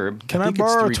Todd, Reverb. can I I, think it's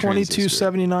borrow 3 transistor.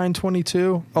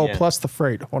 $22.79.22? Oh, Yeah. plus the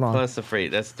freight. Hold on. Plus the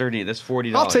freight. That's $30. That's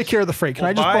 $40. I'll take care of the freight. Can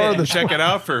I just Buy borrow it the and check it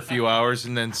out for a few hours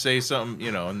and then say something,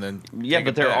 and then Yeah, take but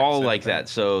it they're back, all send it like back. that.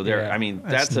 So they're. Yeah, I mean,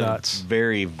 that's that's nuts. a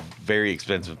very, very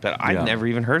expensive pedal. I've Yeah. never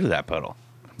even heard of that pedal.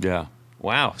 Yeah.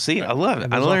 Wow. See, I love it. I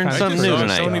There's all learned kinds of something I new just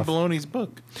tonight. saw Tony Baloney's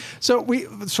book.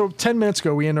 So 10 minutes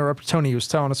ago we interrupted Tony. He was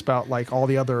telling us about like all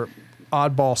the other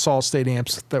oddball solid state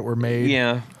amps that were made.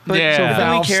 Yeah. But Yeah. So do we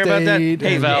Valve care about that? State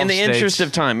Hey, and- in the Valve interest States.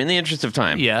 of time. In the interest of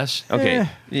time. Yes. Okay.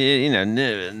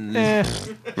 Eh.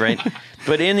 Right.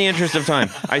 But in the interest of time,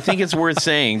 I think it's worth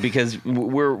saying because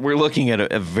we're looking at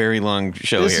a very long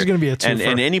show This here. is gonna be a twofer.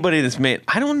 and anybody that's made,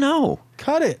 I don't know.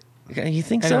 Cut it. You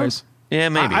think Anyways. so? Yeah,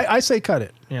 maybe. I say cut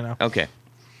it, you know. Okay.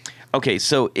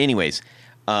 So, anyways,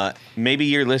 maybe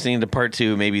you're listening to part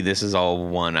 2. Maybe this is all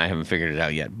one. I haven't figured it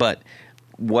out yet. But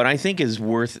what I think is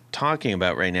worth talking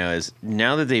about right now is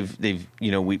now that they've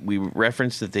we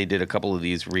referenced that they did a couple of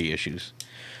these reissues.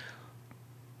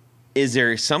 Is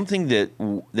there something that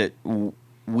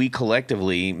we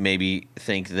collectively maybe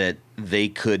think that they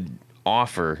could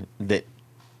offer that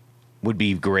would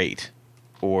be great,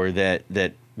 or that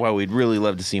well, we'd really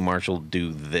love to see Marshall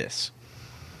do this?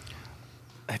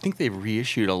 I think they've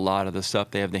reissued a lot of the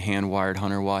stuff. They have the hand-wired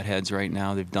 100-watt heads right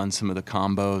now. They've done some of the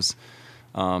combos.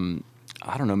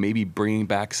 I don't know, maybe bringing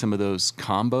back some of those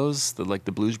combos, like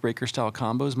the Blues Breaker style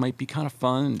combos might be kind of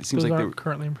fun. It seems Those like aren't they're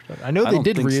currently in production. I know I they don't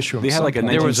did think so. reissue them. They had some like a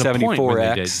point. There was a point when they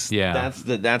 1974X. did. Yeah.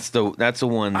 That's the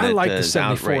one I that like the is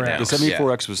out right 74X. now. The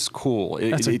 74X was cool.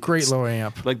 That's a great low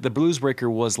amp. Like the Blues Breaker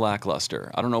was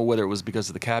lackluster. I don't know whether it was because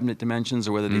of the cabinet dimensions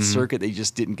or whether they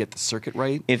just didn't get the circuit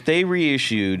right. If they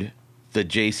reissued the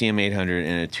JCM 800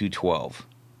 and a 212,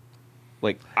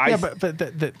 like Yeah,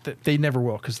 but they never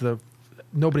will because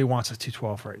nobody wants a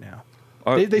 212 right now.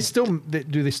 Are- They still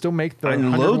do they still make the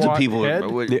and loads of 100-watt people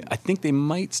head? I think they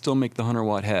might still make the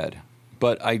 100-watt head,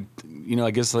 but I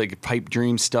guess like pipe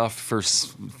dream stuff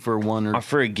for one or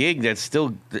for a gig that's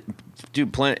still,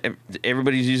 dude,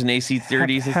 everybody's using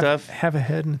AC30s and stuff. Have a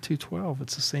head in a 212.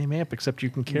 It's the same amp except you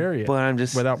can carry it. But I'm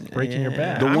just without breaking your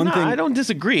back. The one thing- I don't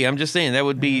disagree. I'm just saying that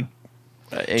would be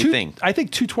a thing. I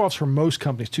think 212s for most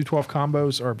companies, 212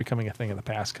 combos are becoming a thing of the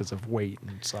past because of weight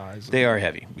and size. They are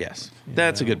heavy. Yes,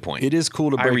 that's a good point. it is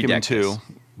cool to I break them in redact two, this.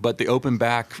 but the open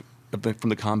back from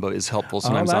the combo is helpful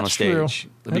sometimes on a that's true. stage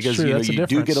That's because true. That's a you do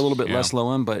difference. get a little bit Yeah. less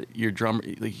low end, but your drummer.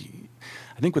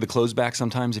 I think with the closed back,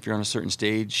 sometimes if you're on a certain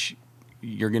stage,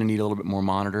 you're going to need a little bit more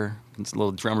monitor. It's a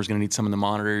little drummer's going to need some in the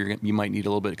monitor. You might need a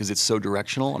little bit because it's so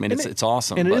directional. I mean, it's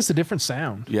awesome. and it but is a different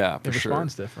sound. Yeah, it for sure.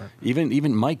 responds different.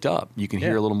 even mic'd up, you can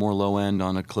hear Yeah. a little more low end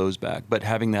on a closed back. But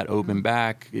having that open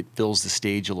back, it fills the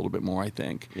stage a little bit more. I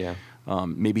think. Yeah.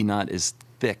 Maybe not as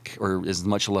thick or as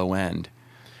much low end.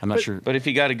 I'm not sure. But if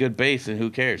you got a good bass, then who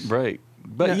cares? Right.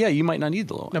 But Yeah. yeah, you might not need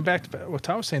the low end. Now back to what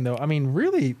Tom was saying though. I mean,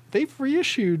 really, they've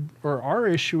reissued or are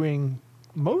issuing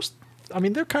most. I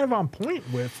mean, they're kind of on point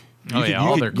with Oh, yeah,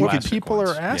 all their what classic people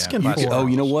ones. are asking Yeah, for. classic Oh,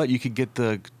 you know what? You could get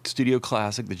the Studio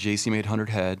Classic, the JCM 800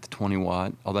 head, the 20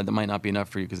 watt. Although that might not be enough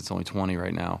for you because it's only 20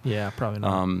 right now. Yeah, probably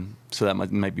not. So that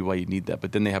might be why you need that.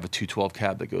 But then they have a 212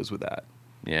 cab that goes with that.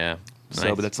 Yeah. So,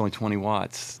 Nice. but that's only 20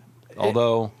 watts.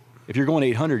 Although If you're going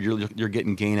 800, you're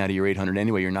getting gain out of your 800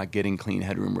 anyway. You're not getting clean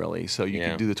headroom really. So you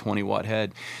can do the 20-watt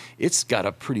head. It's got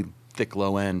a pretty thick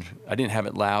low end. I didn't have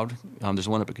it loud. There's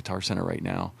one up at Guitar Center right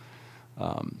now.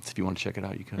 So if you want to check it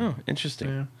out, you can. Oh,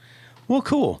 interesting. Well,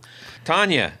 cool.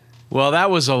 Tanya. Well,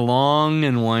 that was a long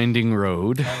and winding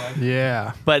road,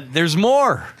 Yeah. but there's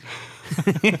more.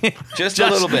 Just a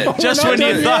little bit. Just not when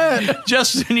you done thought,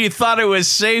 just when you thought it was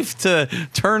safe to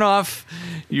turn off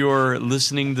your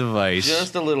listening device.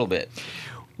 Just a little bit.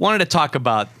 Wanted to talk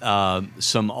about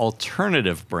some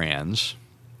alternative brands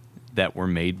that were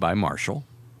made by Marshall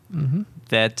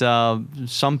that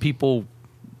some people,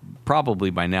 probably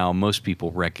by now, most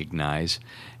people recognize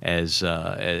as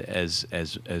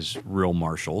real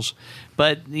Marshalls.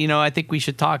 But I think we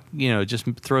should talk. Just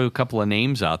throw a couple of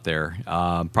names out there.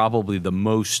 Probably the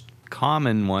most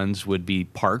common ones would be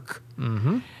Park.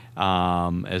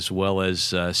 As well as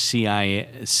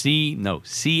CMI.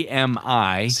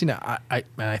 See, now,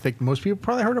 I think most people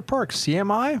probably heard of Park.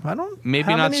 CMI? I don't.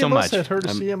 Maybe how not many so of us much. had heard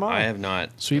of CMI. I have not.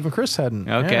 So even Chris hadn't.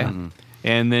 Okay. Yeah.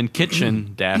 And then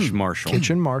Kitchen Dash Marshall.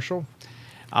 Kitchen Marshall.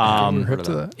 We're hip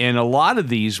to that. And a lot of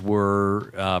these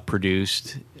were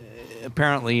produced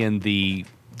apparently in the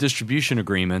distribution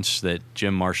agreements that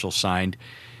Jim Marshall signed.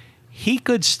 He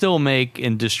could still make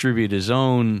and distribute his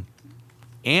own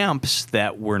amps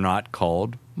that were not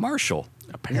called Marshall.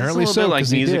 Apparently It's a so. little bit like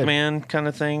 'cause he Music did. Man kind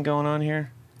of thing going on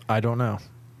here. I don't know.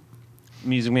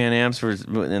 Music Man amps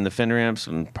and the Fender amps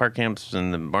and Park amps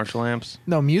and the Marshall amps.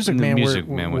 No, Music The Man. Music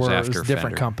Man was after a different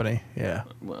Fender. company. Yeah.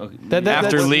 Well, That-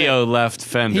 After that's- Leo left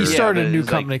Fender. He started but a new it's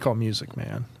like- company called Music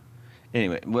Man.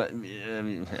 Anyway,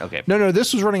 okay. No,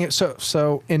 this was running it.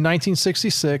 So in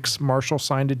 1966, Marshall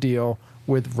signed a deal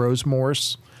with Rose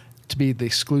Morse to be the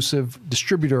exclusive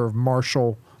distributor of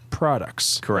Marshall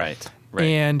products. Correct. Right.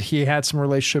 And he had some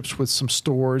relationships with some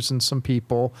stores and some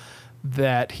people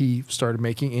that he started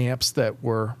making amps that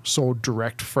were sold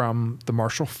direct from the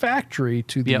Marshall factory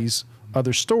to Yep. these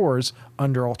other stores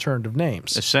under alternative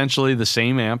names. Essentially the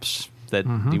same amps that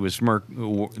he was Were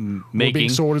making. being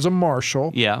sold as a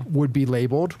Marshall. Yeah. Would be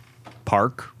labeled.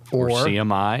 Park or Or-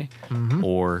 CMI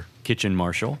or Kitchen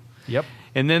Marshall. Yep.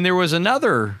 And then there was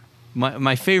another,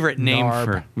 my favorite name Narb.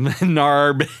 for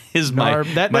Narb is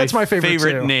Narb. That's my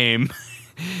favorite too. name.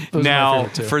 Those are my Now,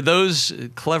 favorite too. for those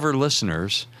clever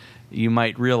listeners, you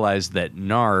might realize that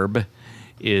Narb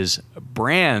is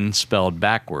brand spelled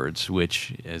backwards,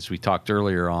 which, as we talked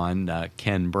earlier on,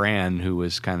 Ken Brand, who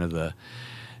was kind of the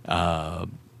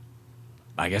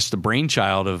I guess the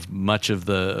brainchild of much of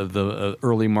the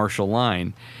early Marshall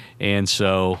line, and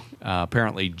so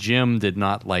apparently Jim did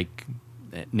not like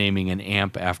naming an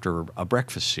amp after a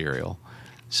breakfast cereal,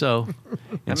 so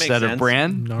instead of sense.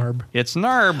 brand, Narb. it's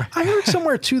Narb. I heard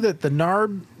somewhere too that the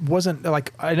Narb wasn't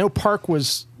like, I know Park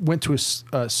went to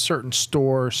a certain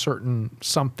store, certain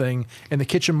something, and the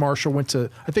Kitchen Marshall went to,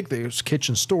 I think there was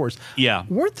kitchen stores. Yeah.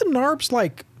 Weren't the Narbs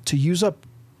like to use up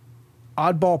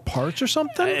oddball parts or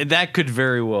something? That could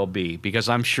very well be, because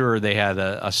I'm sure they had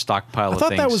a stockpile I of thought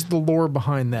things. that was the lore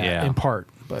behind that Yeah. in part,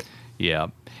 but Yeah.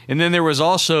 And then there was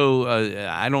also,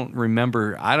 I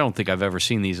don't think I've ever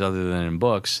seen these other than in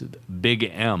books, Big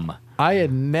M. I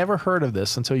had never heard of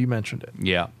this until you mentioned it.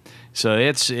 Yeah. So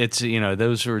it's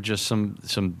those are just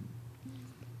some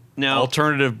Now,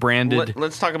 alternative branded.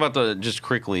 let's talk about just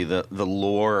quickly the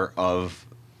lore of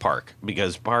Park,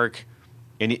 because Park,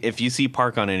 and if you see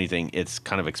Park on anything, it's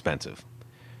kind of expensive.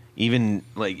 Even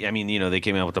they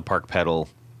came out with the Park pedal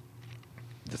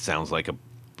that sounds like a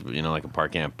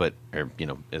Park amp, but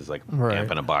is like Right.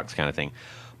 amp in a box kind of thing.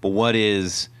 But what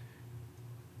is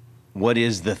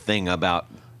the thing about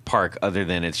Park other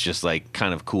than it's just like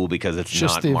kind of cool because it's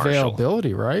Just not the Marshall?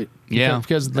 availability, right? Yeah.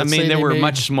 Because I let's mean, say there they were made-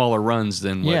 much smaller runs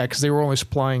than what. Yeah, because they were only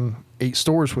supplying 8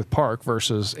 stores with Park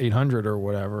versus 800 or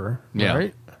whatever. Yeah.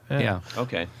 Right? Yeah.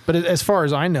 Okay. But as far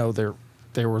as I know,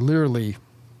 they were literally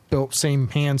built same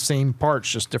hand, same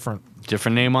parts, just different.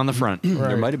 Different name on the front. There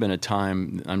Right. might have been a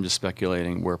time, I'm just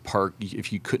speculating, where Park,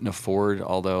 if you couldn't afford,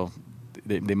 although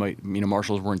they might,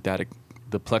 Marshalls weren't that,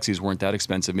 the Plexis weren't that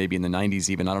expensive, maybe in the 90s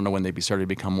even. I don't know when they started to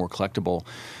become more collectible,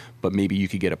 but maybe you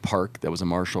could get a Park that was a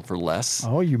Marshall for less.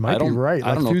 Oh, you might I be don't- right. I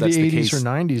Like don't know through if that's the the 80s case. or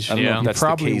 90s. I don't know Yeah. if that's you the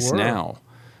probably case were. now.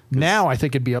 Now I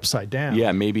think it'd be upside down.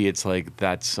 Yeah, maybe it's like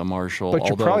that's a Marshall. But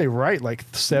you're although- probably right. Like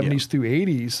the 70s through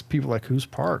 80s, people like, who's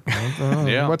Park?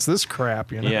 Yeah. What's this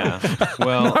crap? Yeah.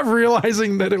 Well, Not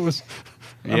realizing that it was.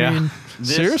 Yeah. I mean,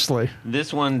 seriously.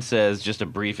 This one says, just a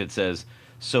brief, it says,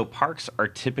 so Parks are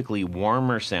typically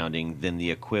warmer sounding than the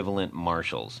equivalent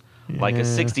Marshalls. Like a Yeah.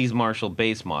 60s Marshall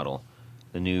bass model,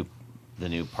 the new the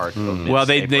new part. Well,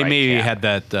 they maybe had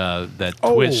that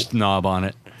twist knob on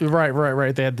it.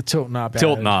 Right. They had the tilt knob.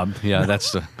 Tilt added. knob. Yeah,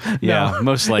 that's the. Yeah, No.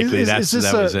 most likely that was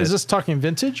it. Is this talking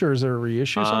vintage or is there a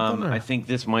reissue or something? Or? I think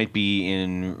this might be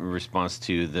in response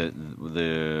to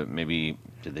the maybe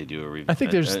did they do a reboot? I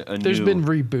think there's been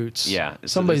reboots. Yeah, so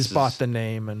somebody's this bought is- the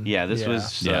name and this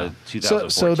was 2014.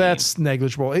 So that's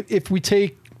negligible. If we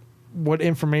take what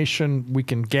information we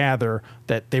can gather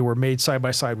that they were made side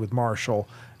by side with Marshall,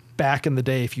 back in the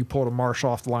day, if you pulled a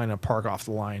Marshall off the line and a Park off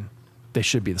the line, they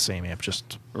should be the same amp.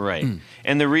 Just right.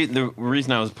 And the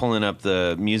reason I was pulling up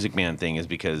the Music Man thing is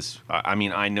because I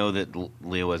mean I know that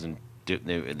Leo wasn't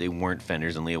they weren't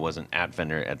Fenders and Leo wasn't at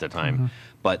Fender at the time,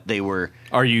 but they were.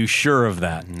 Are you sure of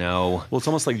that? No. Well, it's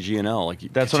almost like GNL. Like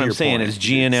That's to what I'm your saying. point, Is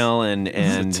GNL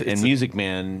it's and Music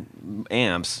Man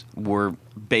amps were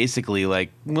basically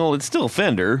like, well, it's still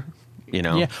Fender, you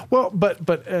know. yeah. Well,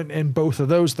 but in both of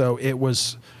those though, it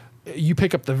was you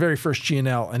pick up the very first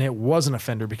GNL and it wasn't a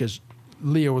Fender because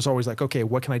Leo was always like, okay,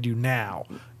 what can I do now?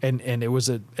 And it was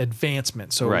an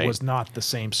advancement, so Right. it was not the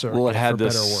same circuit. Well, it had for the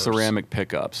better or worse. ceramic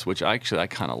pickups, which I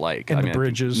kind of like. And I the mean,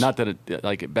 bridges. Not that I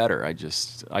like it better. I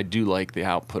do like the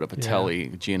output of a Yeah. Telly,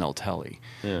 GNL Telly,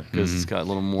 Yeah. because it's got a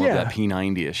little more Yeah. of that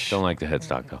P90ish. Don't like the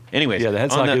headstock though. Anyways, Yeah, the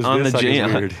headstock is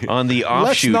weird. on the Let's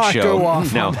offshoot not show. go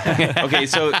off No. on Okay,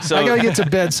 so I gotta get to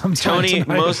bed sometime. Tony,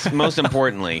 tonight. most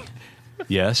importantly,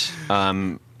 Yes.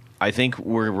 I think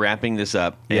we're wrapping this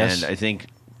up, Yes. and I think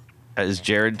has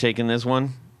Jared taken this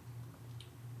one?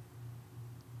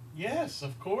 Yes,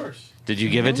 of course. Did you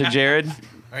give it to Jared?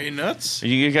 Are you nuts?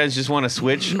 You guys just want to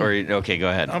switch, or okay, go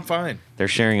ahead. I'm fine. They're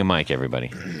sharing a mic,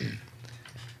 everybody.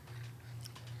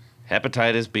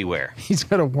 Hepatitis, beware. He's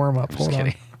got to warm up. Hold Just on.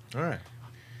 kidding. All right.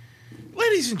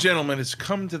 Ladies and gentlemen, it's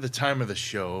come to the time of the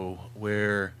show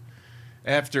where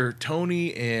after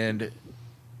Tony and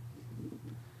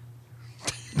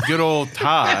good old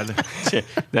Todd,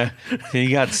 He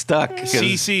got stuck. 'cause-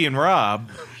 CC, and Rob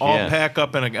all Yeah. pack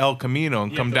up in an El Camino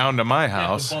and come down to my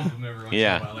house.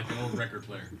 Yeah. like an old record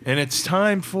player. And it's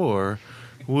time for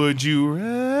Would You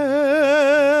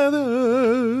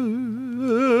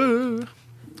Rather?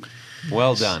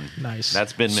 Well done. Nice.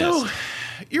 That's been missed. So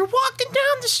you're walking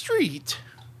down the street,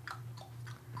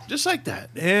 just like that,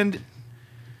 and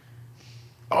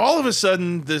all of a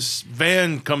sudden this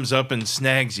van comes up and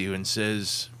snags you and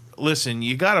says, "Listen,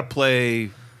 you got to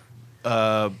play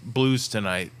blues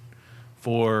tonight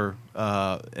for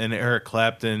an Eric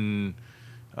Clapton."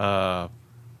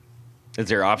 Is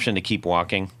there option to keep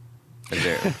walking? Is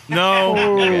there? No,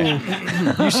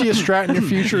 You see a Strat in your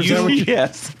future? Is that what you?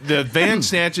 Yes. the van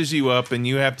snatches you up, and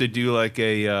you have to do like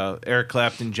a Eric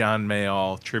Clapton, John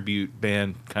Mayall tribute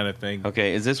band kind of thing.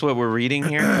 Okay, is this what we're reading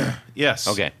here? Yes.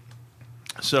 Okay.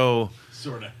 So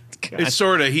Sort of. it's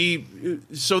sort of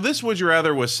So this Would You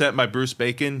Rather was sent by Bruce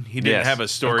Bacon. He didn't Yes. have a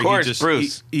story. Of course, he just,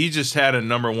 Bruce. He just had a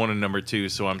number one and number two.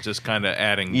 So I'm just kind of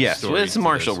adding. Yes, well, stories it's to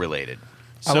Marshall this. related.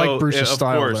 I like Bruce's of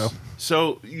style, course. though.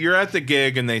 So you're at the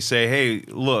gig and they say, "Hey,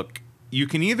 look, you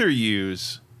can either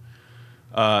use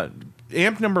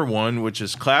amp number one, which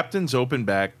is Clapton's open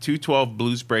back 212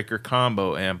 Bluesbreaker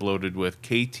combo amp loaded with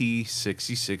KT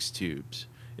 66 tubes.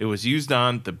 It was used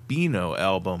on the Beano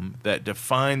album that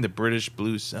defined the British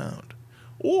blues sound.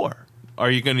 Or are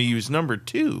you going to use number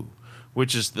two,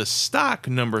 which is the stock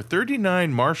number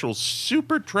 39 Marshall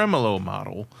Super Tremolo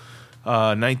model,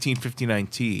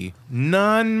 1959T,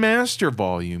 non-master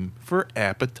volume for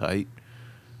Appetite.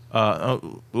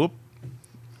 I'm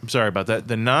sorry about that.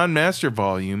 The non-master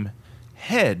volume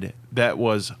head that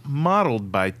was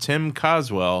modeled by Tim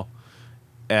Coswell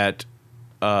at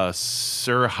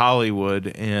Sir Hollywood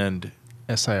and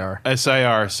SIR.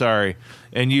 SIR, sorry,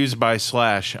 and used by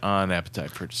Slash on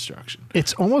Appetite for Destruction.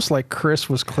 It's almost like Chris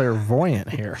was clairvoyant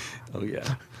here. Oh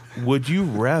yeah. Would you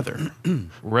rather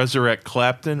resurrect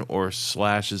Clapton or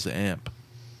Slash's amp?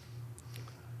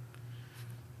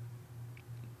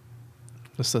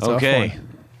 That's a tough Okay.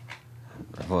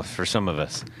 one. Well, for some of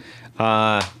us.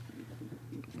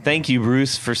 Thank you,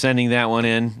 Bruce, for sending that one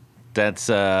in. That's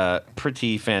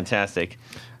pretty fantastic.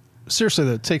 Seriously,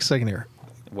 though, take a second here.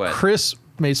 What? Chris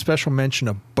made special mention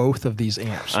of both of these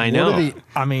amps. I What know. are the,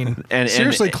 I mean, And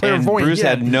seriously, and clairvoyant. Bruce yeah.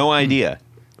 had no idea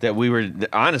that we were.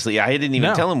 Honestly, I didn't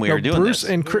even tell him we were doing Bruce this.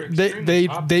 and Chris,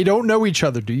 they don't know each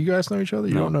other. Do you guys know each other?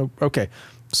 You don't know. Okay,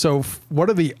 so what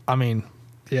are the? I mean,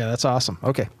 yeah, that's awesome.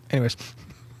 Okay, anyways,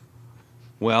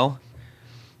 Well,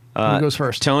 who goes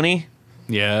first? Tony,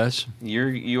 Yes.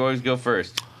 you always go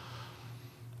first.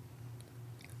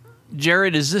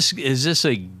 Jared, is this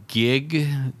a gig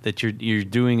that you're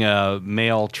doing a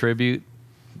male tribute?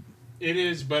 It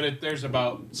is, but there's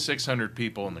about 600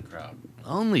 people in the crowd.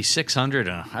 Only 600?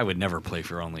 I would never play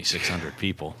for only 600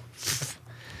 people.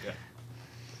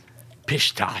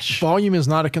 Pish tosh. Volume is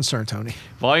not a concern, Tony.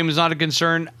 Volume is not a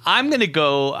concern. I'm going to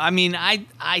go. I mean, I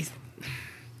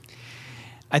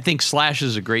think Slash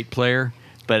is a great player,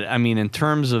 but I mean, in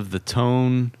terms of the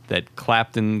tone that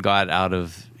Clapton got out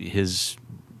of his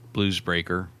Blues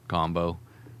Breaker combo,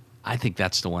 I think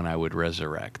that's the one I would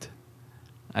resurrect.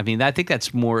 I mean, I think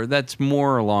that's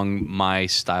more along my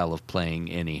style of playing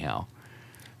anyhow.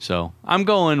 So I'm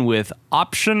going with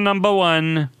option number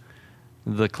 1,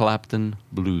 the Clapton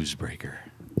Blues Breaker.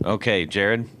 Okay,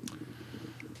 Jared.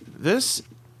 This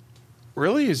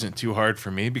really isn't too hard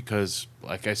for me because,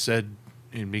 like I said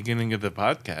in the beginning of the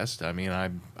podcast, I mean,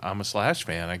 I'm a Slash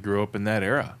fan. I grew up in that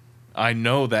era. I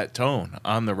know that tone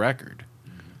on the record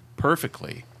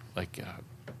perfectly. Like,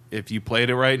 if you played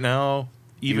it right now,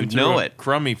 even You'd through know a it.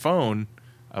 crummy phone,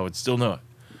 I would still know it.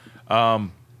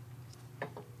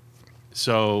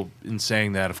 So, in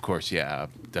saying that, of course, yeah,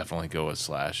 definitely go with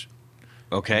Slash.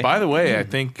 Okay. By the way, I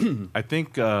think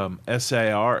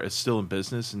SAR is still in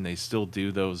business and they still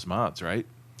do those mods, right?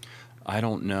 I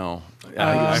don't know.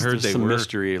 I heard there's they some were.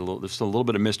 mystery. There's a little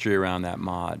bit of mystery around that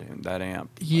mod and that amp.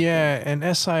 Yeah, and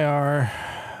SIR.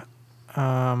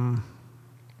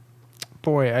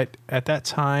 Boy, at that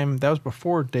time, that was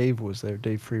before Dave was there.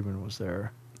 Dave Friedman was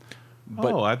there.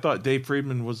 But- I thought Dave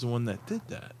Friedman was the one that did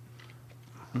that.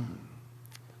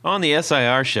 On the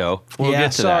SIR show, we'll Yeah,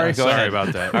 get to sorry. that. Go Sorry ahead.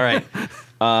 about that. All right.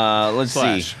 Let's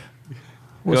Slash. see.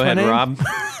 What's Go my ahead, name?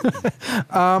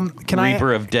 Rob. Can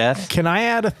Reaper of Death. Can I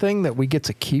add a thing that we get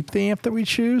to keep the amp that we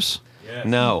choose?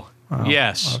 No.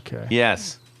 Yes. Okay.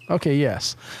 Yes. Okay.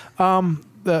 Yes.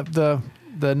 The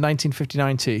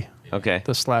 1959T, Okay.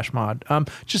 the Slash mod.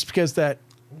 Just because that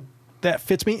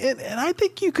fits me, and I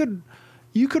think you could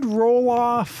roll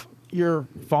off your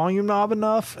volume knob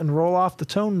enough and roll off the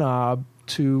tone knob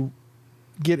to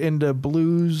get into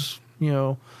blues,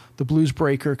 the Blues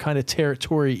Breaker kind of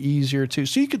territory easier too.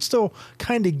 So you could still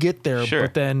kind of get there, Sure.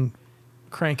 but then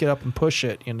crank it up and push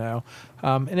it, and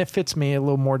it fits me a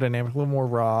little more dynamic, a little more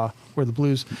raw. Where the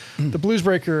Blues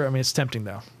Breaker, I mean, it's tempting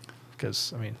though,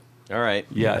 because All right.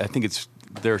 Yeah, I think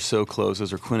they're so close.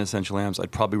 Those are quintessential amps.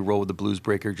 I'd probably roll with the Blues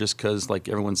Breaker just because, like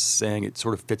everyone's saying, it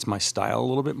sort of fits my style a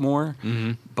little bit more.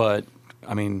 Mm-hmm. But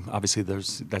I mean, obviously,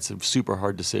 that's a super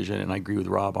hard decision, and I agree with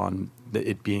Rob on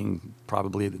it being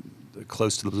probably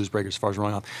close to the Blues Breaker as far as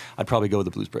rolling off. I'd probably go with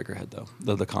the Blues Breaker head though,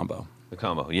 the combo. The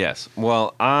combo. Yes.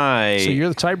 Well, so you're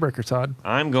the tiebreaker, Todd.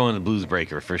 I'm going to Blues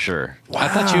Breaker for sure. I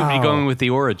thought you'd be going with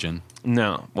the Origin.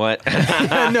 No. What? No,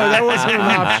 that wasn't an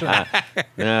option.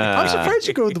 I'm surprised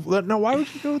you go with the. No, why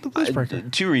would you go with the Blues Breaker?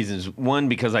 Two reasons. One,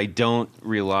 because I don't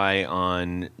rely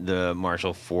on the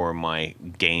Marshall for my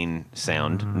gain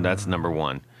sound. That's number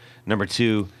one. Number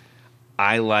two,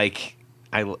 I like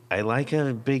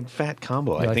a big fat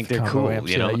combo. I think they're cool.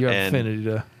 Amps, You know, you have and affinity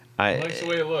to. I Likes the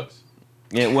way it looks.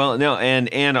 yeah. Well, no,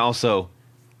 and also,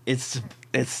 it's.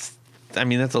 I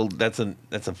mean, that's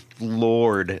a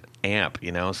floored amp.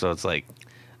 So it's like,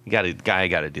 I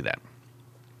got to do that.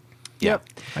 Yeah. Yep,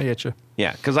 I get you.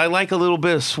 Yeah, because I like a little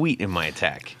bit of sweet in my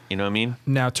attack. You know what I mean?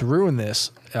 Now, to ruin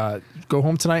this, go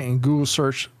home tonight and Google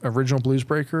search original Blues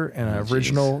Breaker and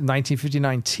original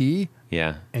 1959T,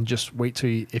 Yeah. and just wait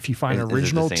till if you find Is it the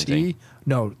original same T. thing?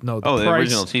 No. The The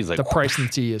original T is like the price in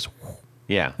the T is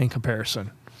Yeah. in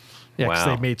comparison. Yeah, because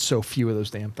Wow. they made so few of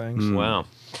those damn things. Wow.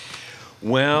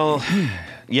 Well,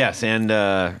 yes, and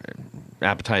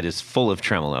Appetite is full of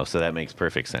tremolo, so that makes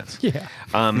perfect sense. Yeah.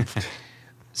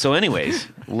 So, anyways,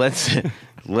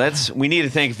 we need to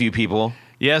thank a few people.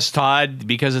 Yes, Todd,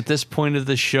 because at this point of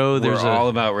the show, We're all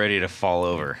about ready to fall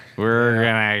over. we're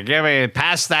gonna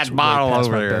pass that bottle Way past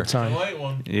over my there. bedtime. Light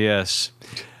one. Yes.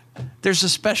 There's a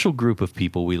special group of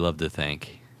people we love to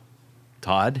thank.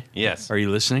 Todd? Yes. Are you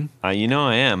listening? I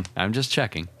am. I'm just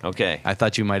checking. Okay. I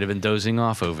thought you might have been dozing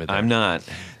off over there. I'm not.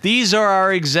 These are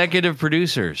our executive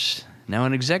producers. Now,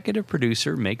 an executive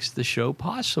producer makes the show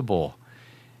possible.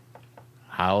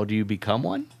 How do you become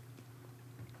one?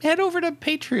 Head over to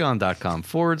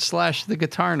patreon.com/the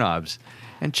Guitar Knobs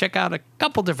and check out a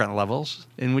couple different levels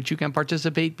in which you can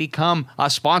participate, become a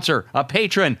sponsor, a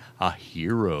patron, a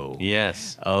hero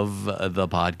Yes. of the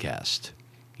podcast.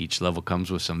 Each level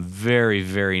comes with some very,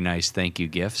 very nice thank you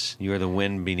gifts. You are the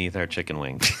wind beneath our chicken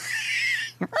wings.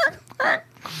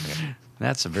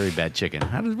 That's a very bad chicken.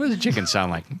 What does a chicken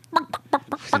sound like?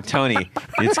 And Tony,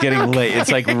 it's getting late.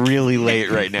 It's like really late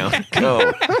right now.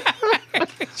 Go.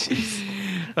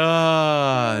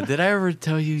 Did I ever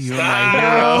tell you you're my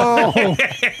hero? Oh,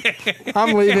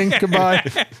 I'm leaving. Goodbye.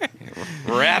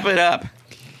 Wrap it up.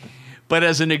 But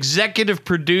as an executive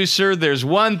producer, there's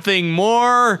one thing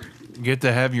more. You get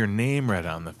to have your name read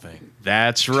on the thing.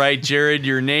 That's right, Jared.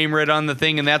 Your name read on the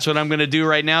thing, and that's what I'm going to do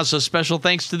right now. So special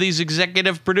thanks to these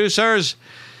executive producers.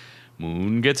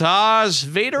 Moon Guitars,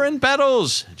 Vader and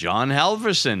Pedals, John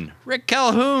Halverson, Rick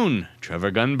Calhoun,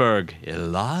 Trevor Gunberg,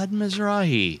 Elad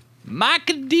Mizrahi,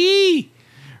 Mike D,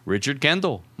 Richard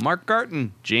Kendall, Mark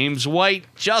Garton, James White,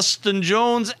 Justin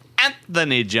Jones,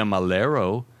 Anthony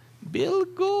Gemalero, Bill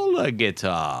Gola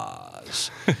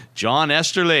Guitars, John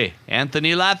Esterly,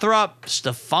 Anthony Lathrop,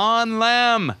 Stefan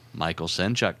Lamb, Michael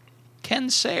Senchuk, Ken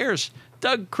Sayers,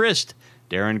 Doug Christ,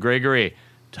 Darren Gregory,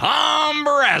 Tom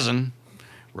Barazin,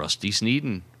 Rusty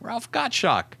Sneeden, Ralph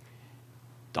Gottschalk,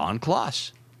 Don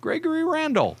Kloss, Gregory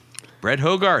Randall, Brett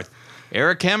Hogarth,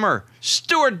 Eric Hemmer,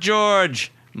 Stuart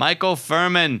George, Michael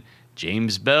Furman,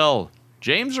 James Bell,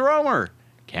 James Romer,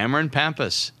 Cameron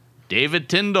Pampas, David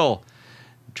Tyndall,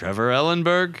 Trevor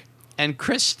Ellenberg, and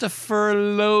Christopher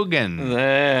Logan.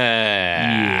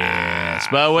 Yes,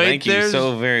 but wait, Thank you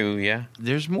so very,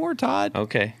 there's more, Todd.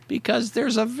 Okay. Because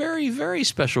there's a very, very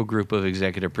special group of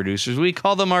executive producers. We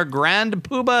call them our Grand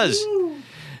Poobahs.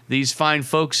 These fine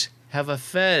folks have a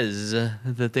fez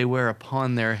that they wear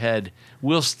upon their head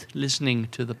whilst listening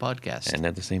to the podcast. And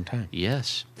at the same time.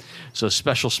 Yes. So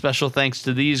special thanks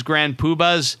to these Grand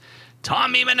Poobahs.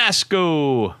 Tommy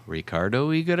Manesco, Ricardo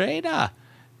Igreda,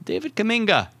 David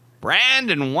Kaminga,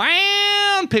 Brandon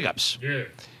Wan Pickups,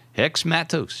 Hex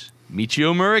Matos,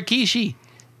 Michio Murakishi,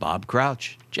 Bob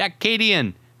Crouch, Jack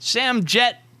Cadian, Sam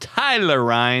Jett, Tyler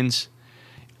Rhines,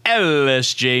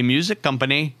 LSJ Music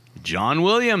Company, John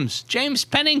Williams, James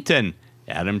Pennington,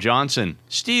 Adam Johnson,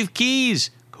 Steve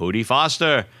Keys, Cody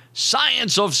Foster,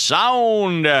 Science of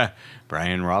Sound,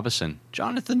 Brian Robison,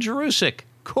 Jonathan Jerusik,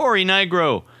 Corey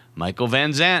Nigro, Michael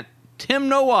Van Zant, Tim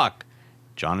Nowak,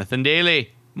 Jonathan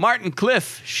Daly, Martin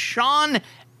Cliff, Sean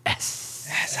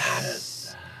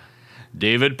S.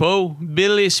 David Poe,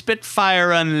 Billy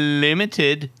Spitfire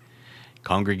Unlimited,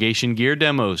 Congregation Gear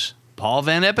Demos, Paul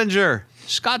Van Eppinger,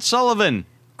 Scott Sullivan,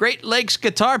 Great Lakes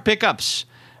Guitar Pickups,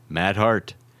 Matt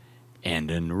Hart, and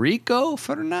Enrico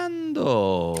Fernando.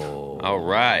 All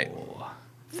right.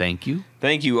 Thank you.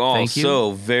 Thank you all Thank you.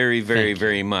 so very, very, Thank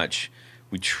very much.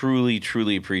 We truly,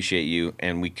 truly appreciate you,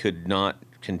 and we could not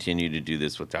continue to do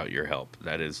this without your help.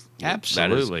 That is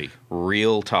Absolutely. that is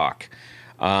real talk.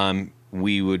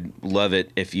 We would love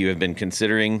it if you have been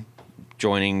considering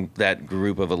joining that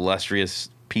group of illustrious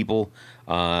people.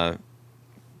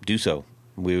 Do so.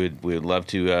 We would love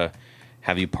to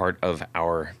have you part of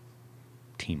our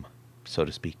team, so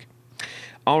to speak.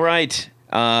 All right,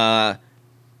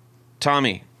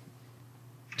 Tommy,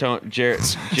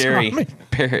 Jerry,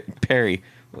 Perry.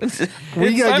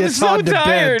 We gotta I'm get so Todd to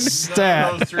tired. bed.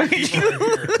 Stat. Those three people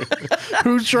are here.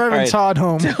 Who's driving All right. Todd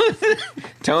home?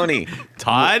 Tony,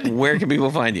 Todd? where can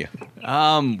people find you?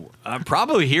 I'm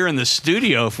probably here in the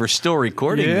studio if we're still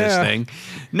recording this Yeah. thing.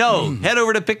 No, head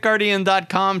over to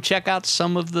pickguardian.com. Check out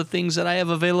some of the things that I have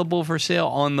available for sale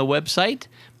on the website.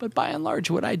 But by and large,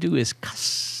 what I do is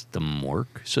custom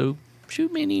work. So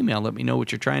shoot me an email. Let me know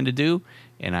what you're trying to do,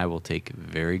 and I will take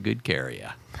very good care of you.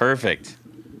 Perfect.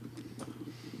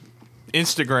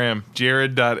 Instagram,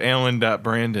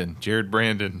 jared.allen.brandon. Jared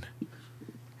Brandon.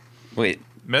 Wait.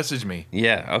 Message me.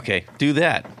 Yeah. Okay. Do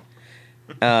that.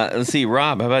 Let's see,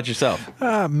 Rob. How about yourself?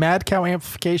 Mad Cow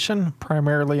Amplification,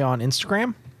 primarily on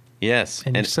Instagram. Yes.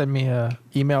 And you send me an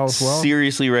email as well.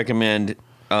 Seriously recommend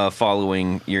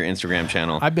following your Instagram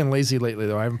channel. I've been lazy lately,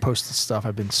 though. I haven't posted stuff.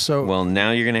 I've been so... Well,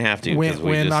 now you're going to have to. 'cause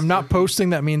when I'm not posting,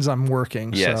 that means I'm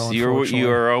working. Yes, so you unfortunately-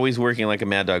 are always working like a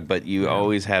mad dog, but you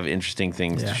always have interesting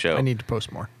things Yeah, to show. I need to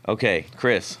post more. Okay,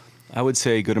 Chris. I would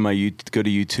say go to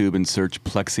YouTube and search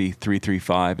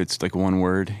Plexi335. It's like one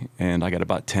word, and I got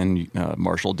about 10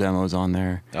 Marshall demos on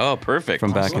there Oh, perfect.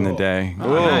 from back in the day.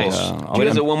 Nice. What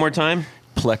is it one more time?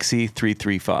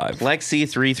 Plexi335.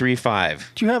 Lexi335.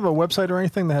 Do you have a website or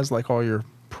anything that has like all your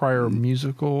prior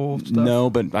musical stuff? No,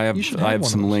 but I You should have have one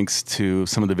some of those. links to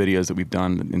some of the videos that we've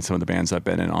done in some of the bands I've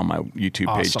been in on my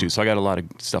YouTube page Awesome. too. So I got a lot of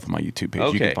stuff on my YouTube page. You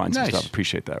Okay. can find some Nice. stuff.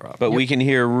 Appreciate that, Rob. But we can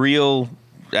hear real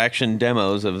action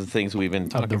demos of the things we've been Of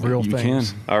talking the about. real You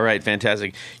things. can. All right,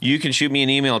 fantastic. You can shoot me an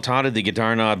email,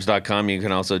 todd@theguitarknobs.com. You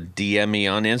can also DM me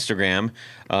on Instagram.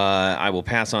 I will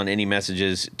pass on any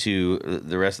messages to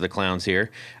the rest of the clowns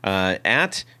here.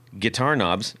 At Guitar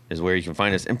Knobs is where you can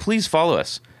find us. And please follow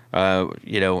us.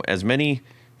 As many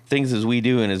things as we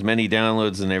do and as many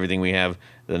downloads and everything we have,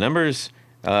 the numbers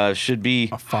should be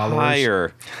followers.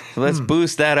 higher. So let's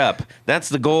boost that up. That's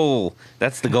the goal.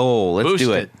 Let's Boost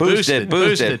do it. it.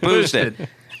 Boost it.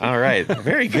 All right.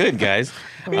 Very good, guys.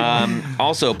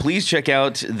 Also, please check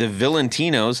out the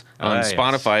Villentinos on Yes.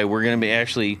 Spotify. We're going to be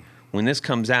actually, when this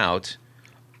comes out,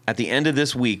 at the end of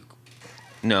this week,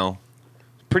 no,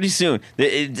 pretty soon,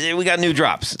 we got new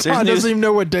drops. Todd doesn't even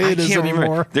know what day it is can't remember.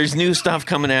 anymore. There's new stuff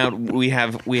coming out. We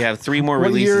have 3 more What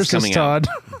releases year is this, coming out. Todd?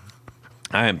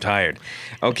 I am tired.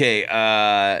 Okay,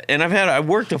 and I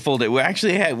worked a full day. We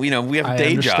actually had, we have I day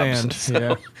understand. jobs.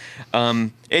 So,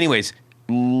 anyways,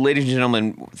 ladies and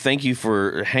gentlemen, thank you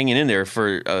for hanging in there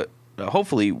for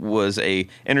hopefully was a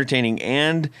entertaining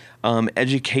and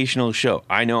educational show.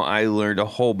 I know I learned a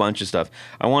whole bunch of stuff.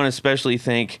 I want to especially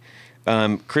thank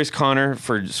Chris Connor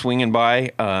for swinging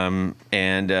by,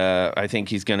 and I think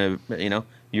he's gonna,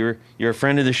 you're a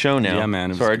friend of the show now. Yeah,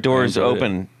 man. So our door's I enjoyed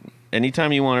open.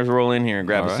 Anytime you want to roll in here and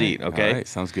grab All a right. seat, okay? All right.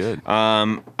 Sounds good.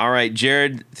 All right,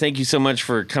 Jared, thank you so much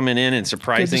for coming in and Good to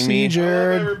surprising see me. you,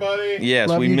 Jared. everybody. Yes,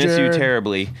 Love we you, miss Jared. you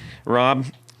terribly. Rob,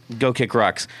 go kick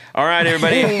rocks. All right,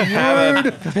 everybody, have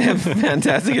a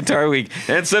fantastic guitar week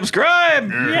and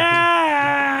subscribe.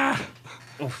 Yeah.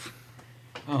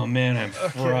 Oh man, I'm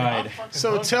fried.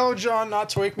 So tell John not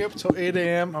to wake me up until 8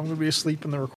 a.m. I'm going to be asleep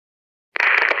in the recording.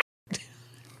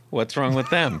 What's wrong with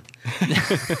them?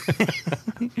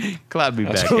 Cloud be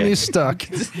back. Tony's stuck.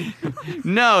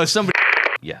 No, somebody.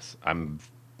 Yes, I'm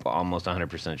almost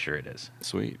 100% sure it is,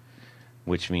 Sweet.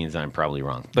 which means I'm probably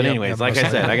wrong. But Yep, anyways, yep, like I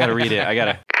most said, I got to read it. I got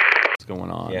to, What's going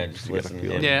on? yeah, just You gotta listen.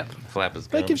 feel and it. Yeah. flap his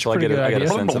That gums. gives So you a pretty good I get a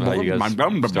idea. sense of how you guys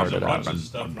started out.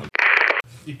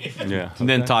 Yeah. And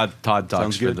then Todd talks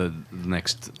Sounds for good. the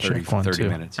next Check one, 30 too.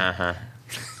 minutes. Uh-huh.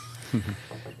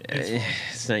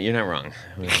 You're not wrong.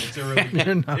 It's a really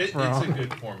You're not it's a wrong.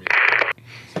 good formula.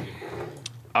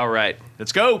 All right.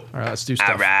 Let's go. All right, let's do stuff.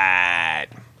 All right.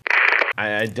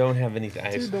 I don't have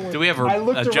anything. Do we have I a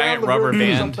looked around giant the rubber room for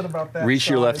band? something about that Reach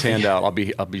your size. left hand out. I'll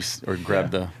be, or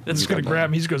grab the. I'm just going to grab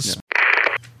him. He's going to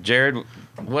Jared,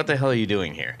 what the hell are you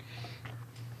doing here?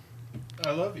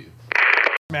 I love you.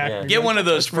 smack Yeah. me. Get one of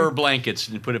those fur blankets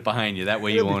and put it behind you. That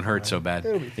way you It'll be won't hurt so fine. bad.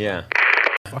 It'll be Yeah.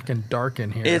 fucking dark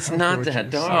in here. It's I not don't care that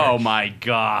what you dark. Oh my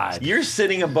God. You're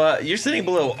sitting above. You're sitting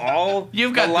below all.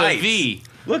 You've got the lights. V.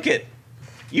 Look at.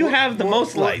 You have the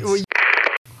most lights. say.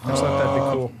 Just let that be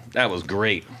cool. That was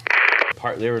great.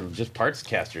 They were just parts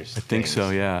casters. I think so,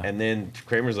 yeah. And then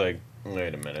Kramer's like,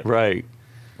 wait a minute. Right.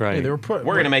 Right. Hey, they were put.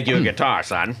 We're gonna make you a guitar,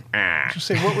 son. Just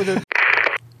say what were the.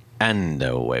 And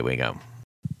away we go.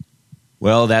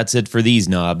 Well, that's it for these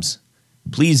knobs.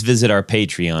 Please visit our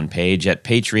Patreon page at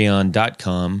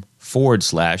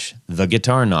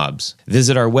patreon.com/theguitarknobs.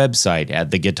 Visit our website at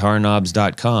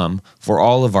theguitarknobs.com for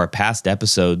all of our past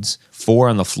episodes, 4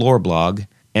 on the Floor blog,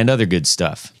 and other good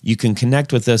stuff. You can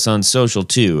connect with us on social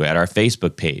too at our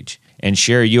Facebook page and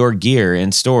share your gear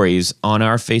and stories on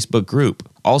our Facebook group.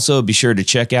 Also, be sure to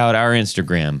check out our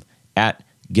Instagram at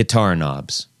Guitar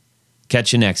Knobs.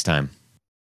 Catch you next time.